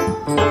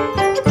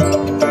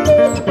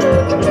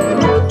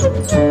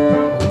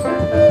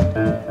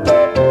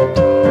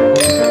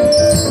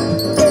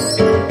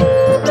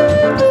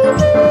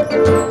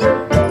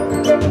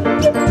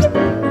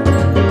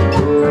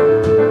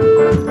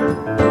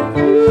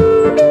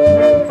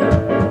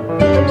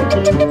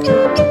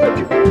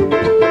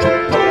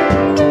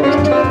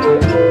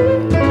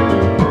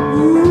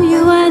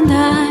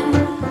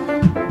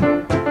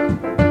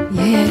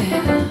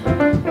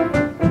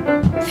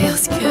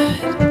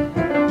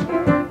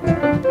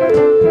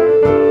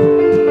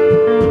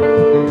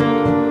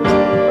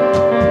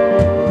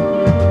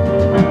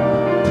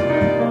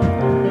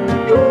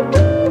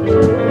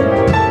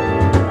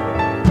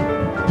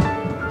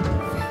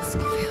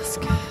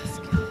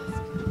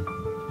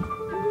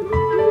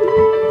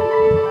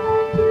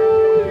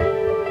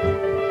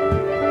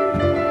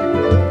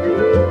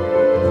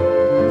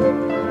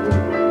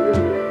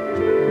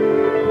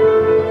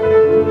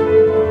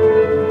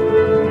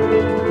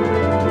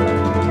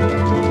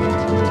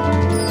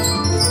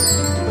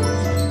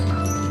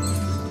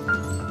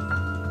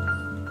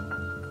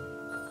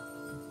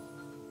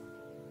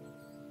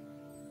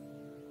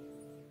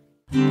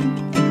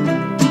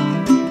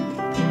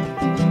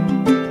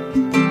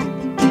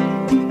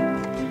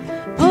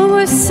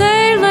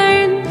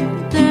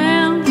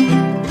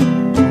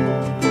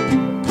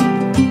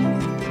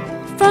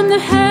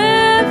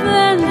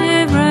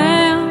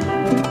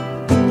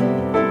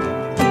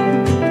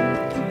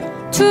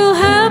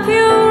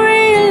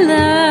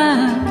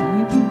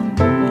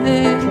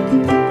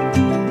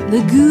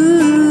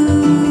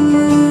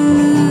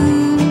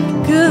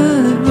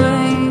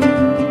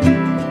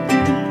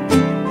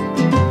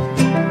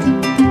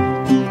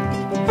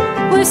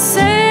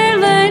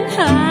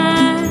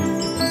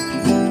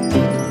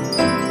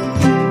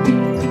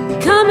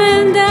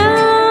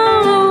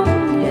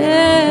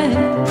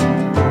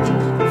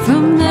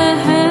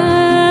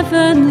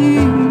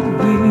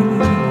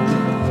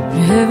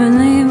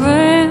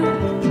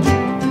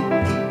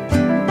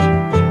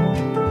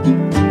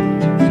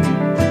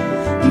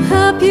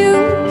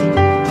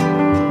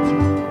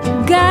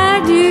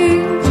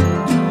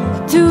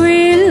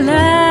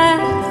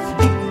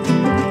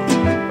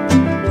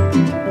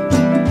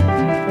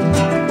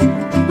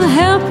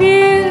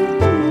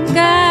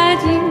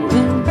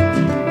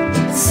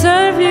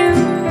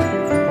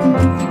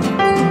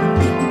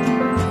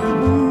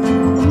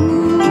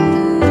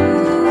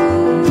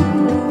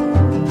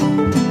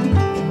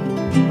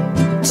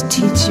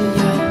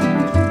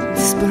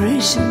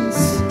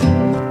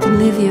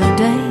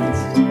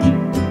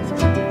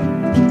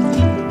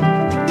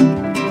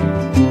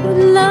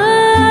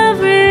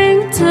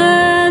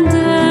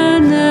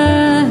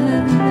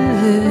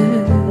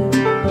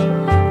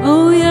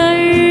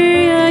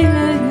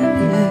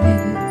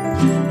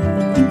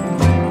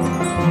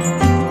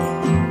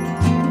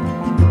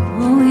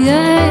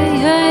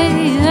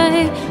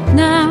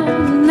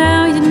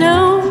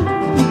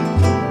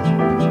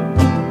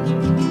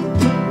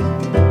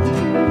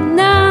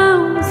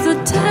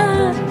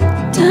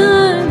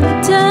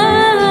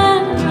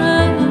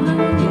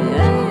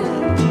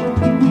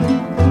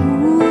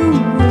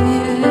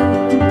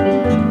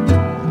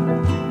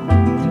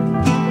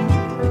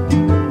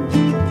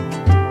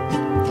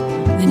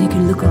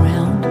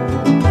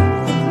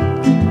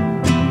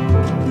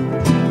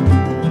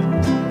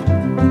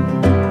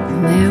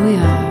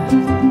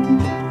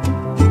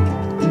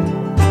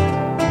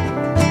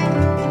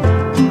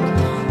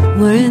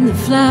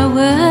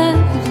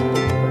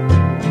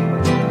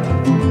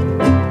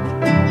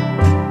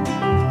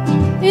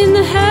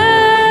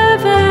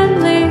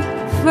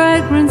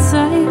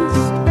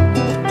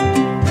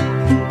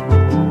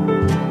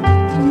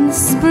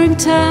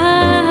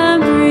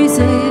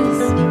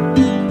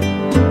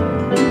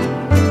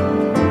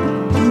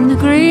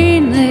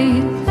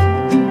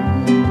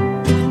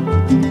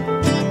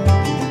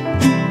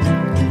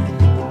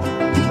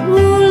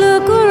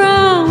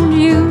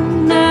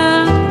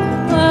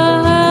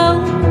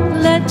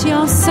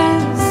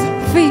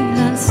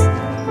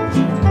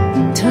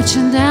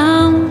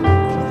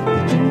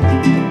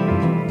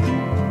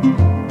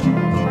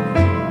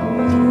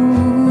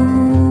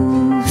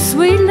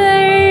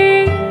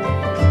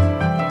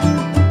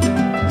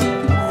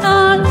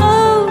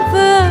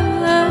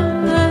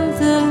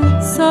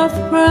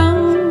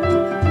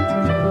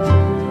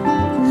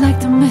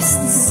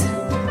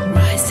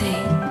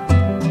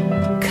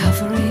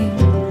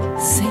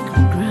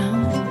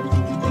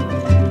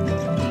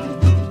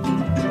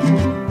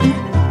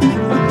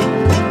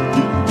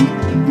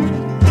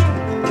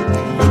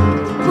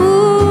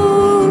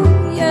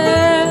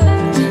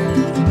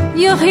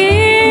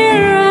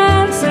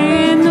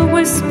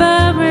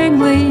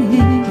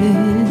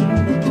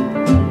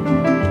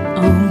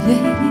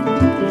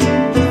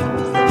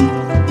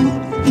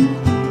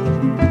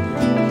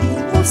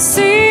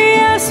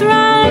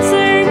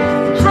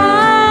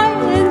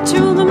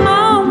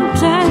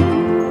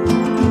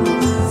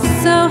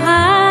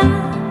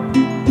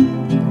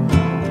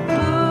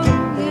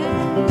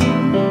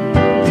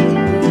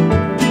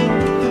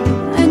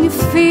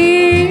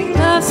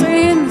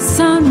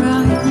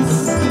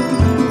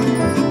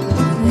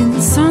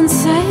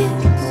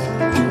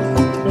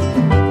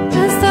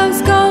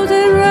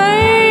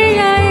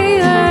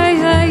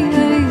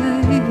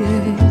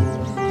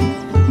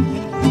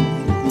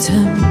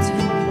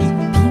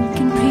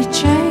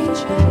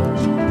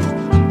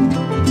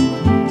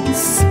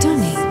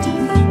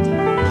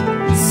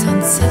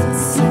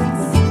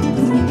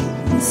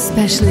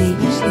 especially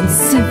in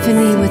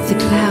Symphony with the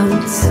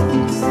Clouds.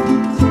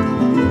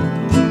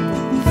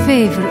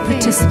 Favorite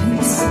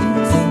participants.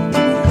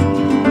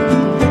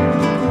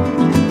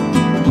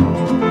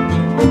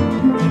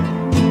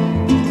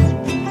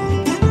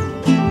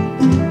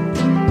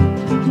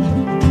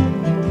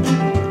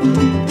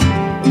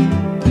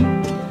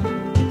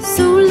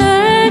 So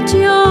let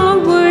your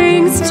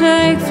wings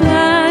take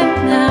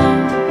flight now.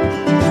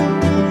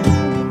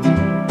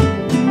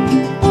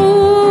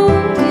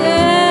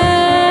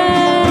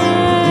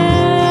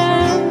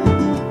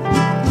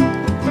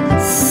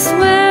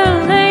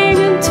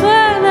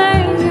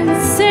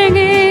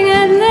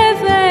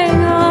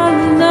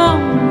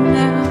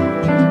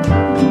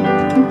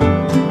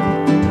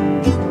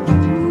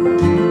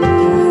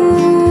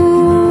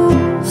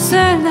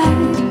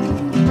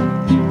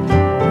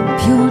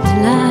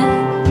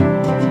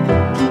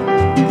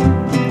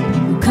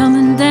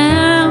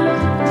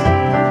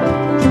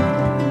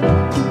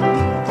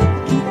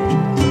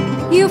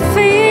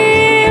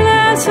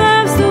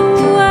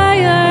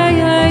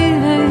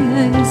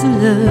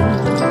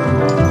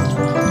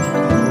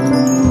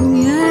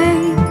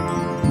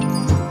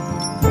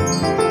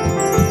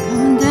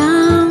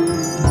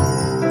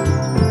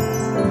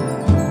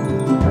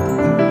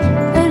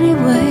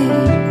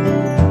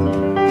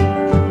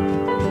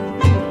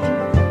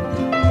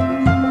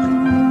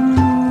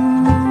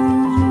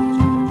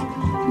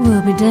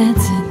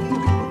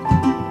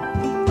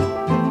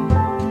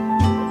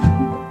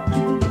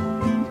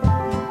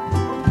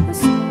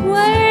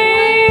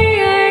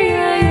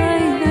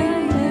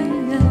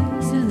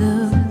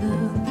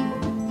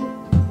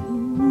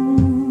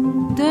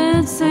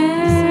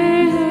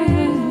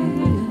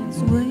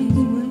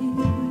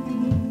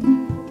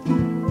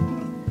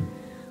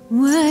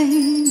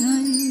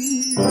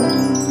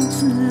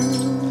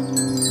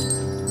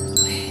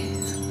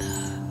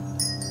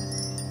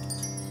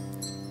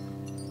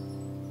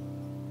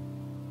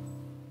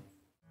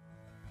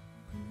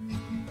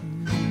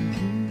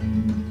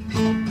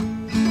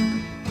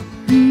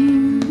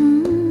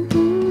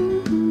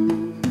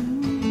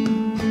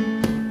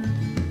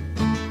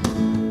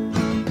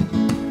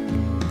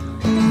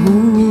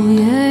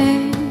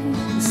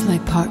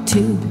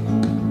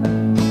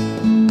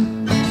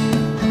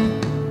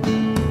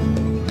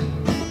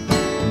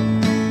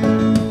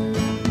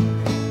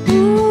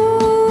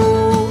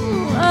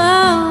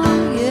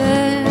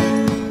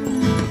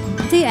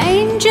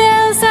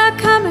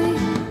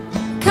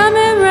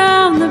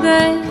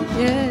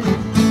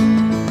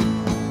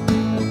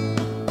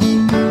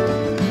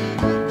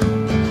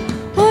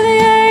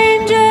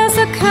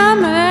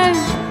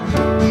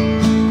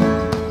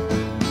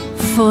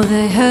 For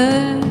they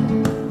heard,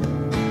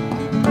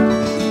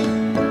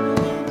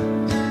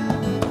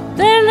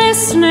 they're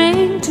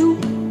listening to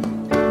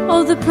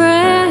all the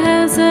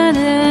prayers that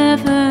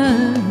ever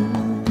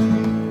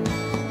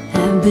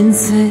have been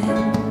said.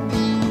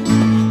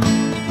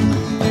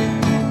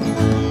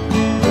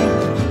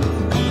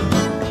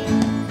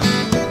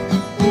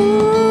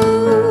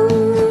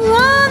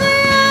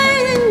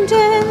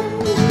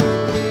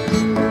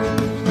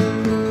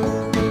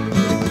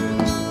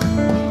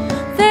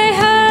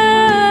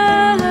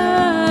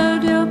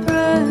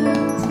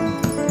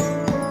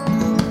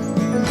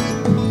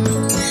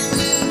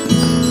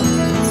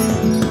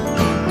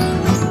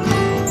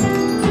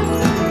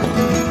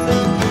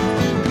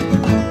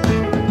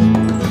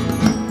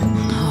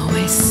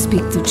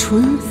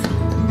 Truth.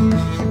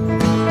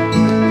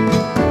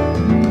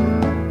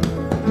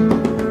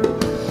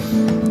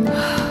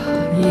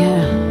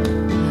 Yeah,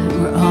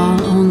 we're all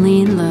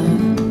only in love.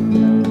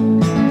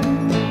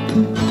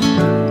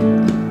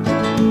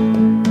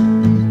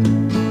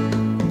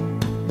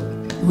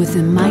 With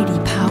a mighty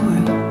power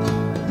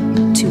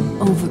to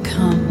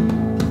overcome.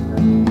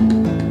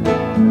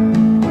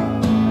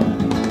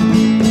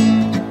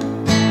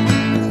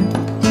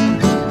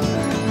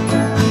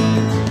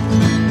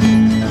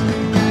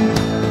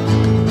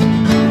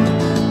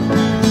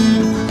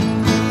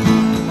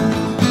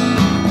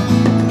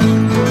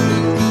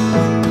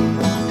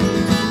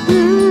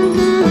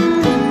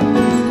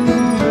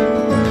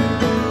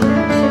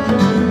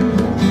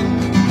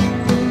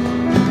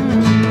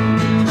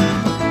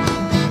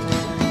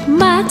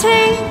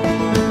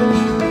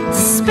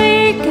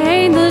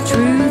 Speaking the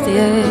truth,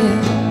 yeah.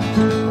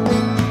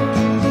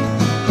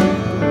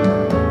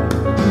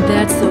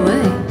 That's the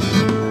way.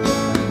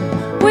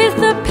 With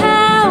the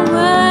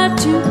power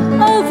to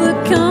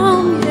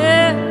overcome,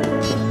 yeah.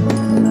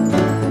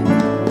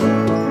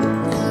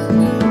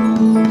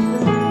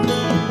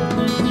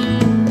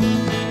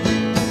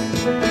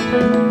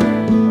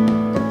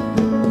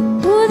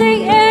 Oh, the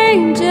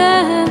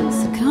angels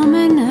are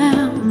coming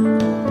now.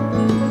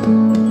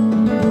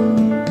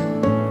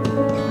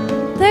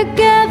 They're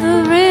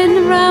gathering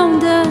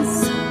around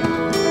us.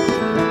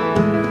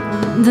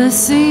 They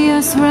see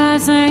us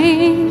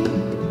rising.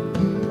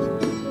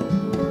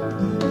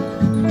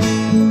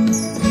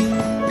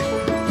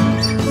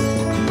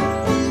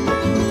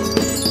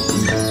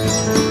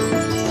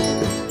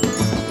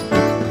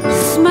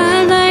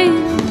 Smiling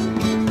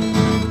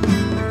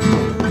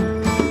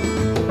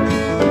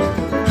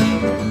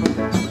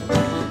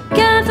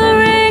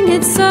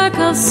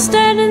girl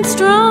standing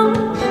strong.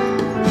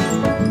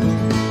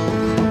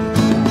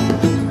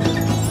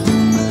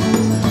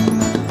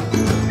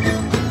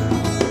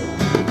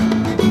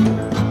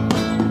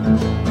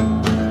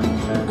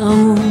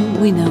 Oh,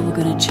 we know we're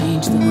gonna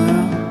change the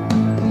world.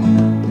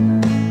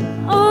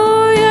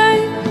 Oh, yeah.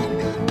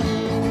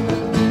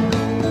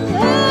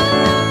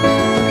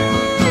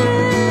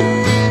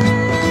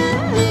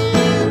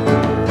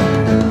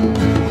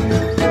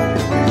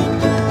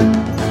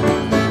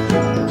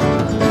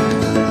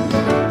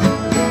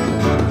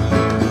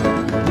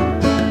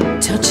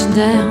 Touching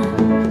down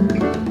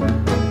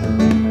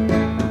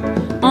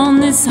on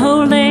this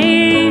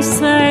holy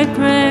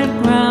sacred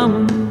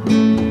ground.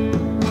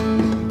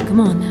 Come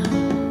on now,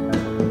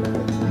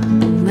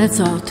 let's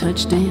all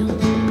touch down.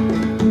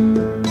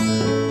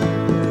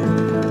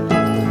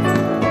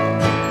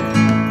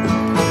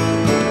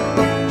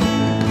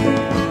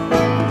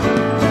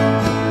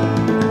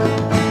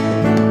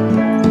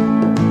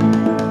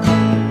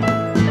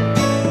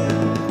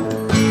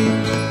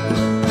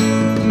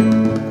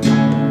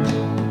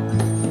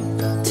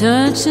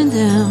 Touching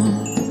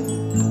down.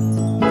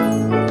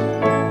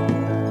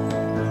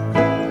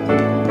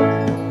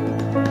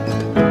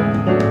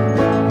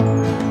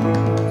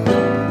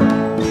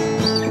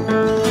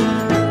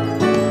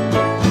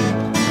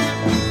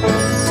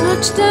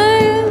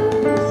 Touchdown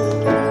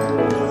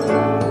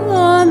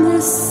on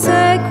this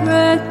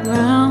sacred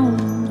ground.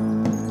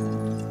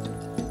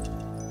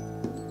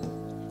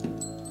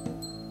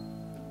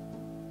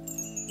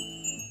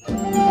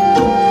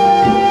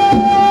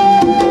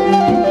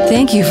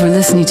 Thank you for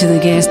listening to the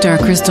Gaea Star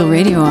Crystal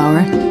Radio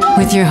Hour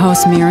with your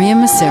hosts Mariam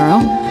Massaro,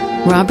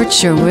 Robert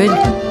Sherwood,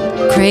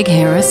 Craig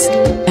Harris,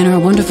 and our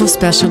wonderful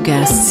special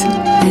guests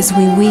as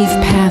we weave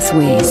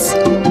pathways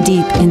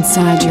deep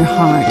inside your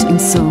heart and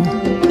soul,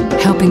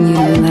 helping you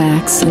to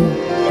relax and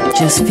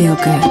just feel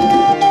good.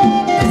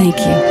 Thank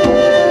you.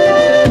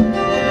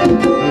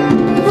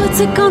 What's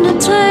it gonna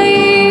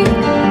take?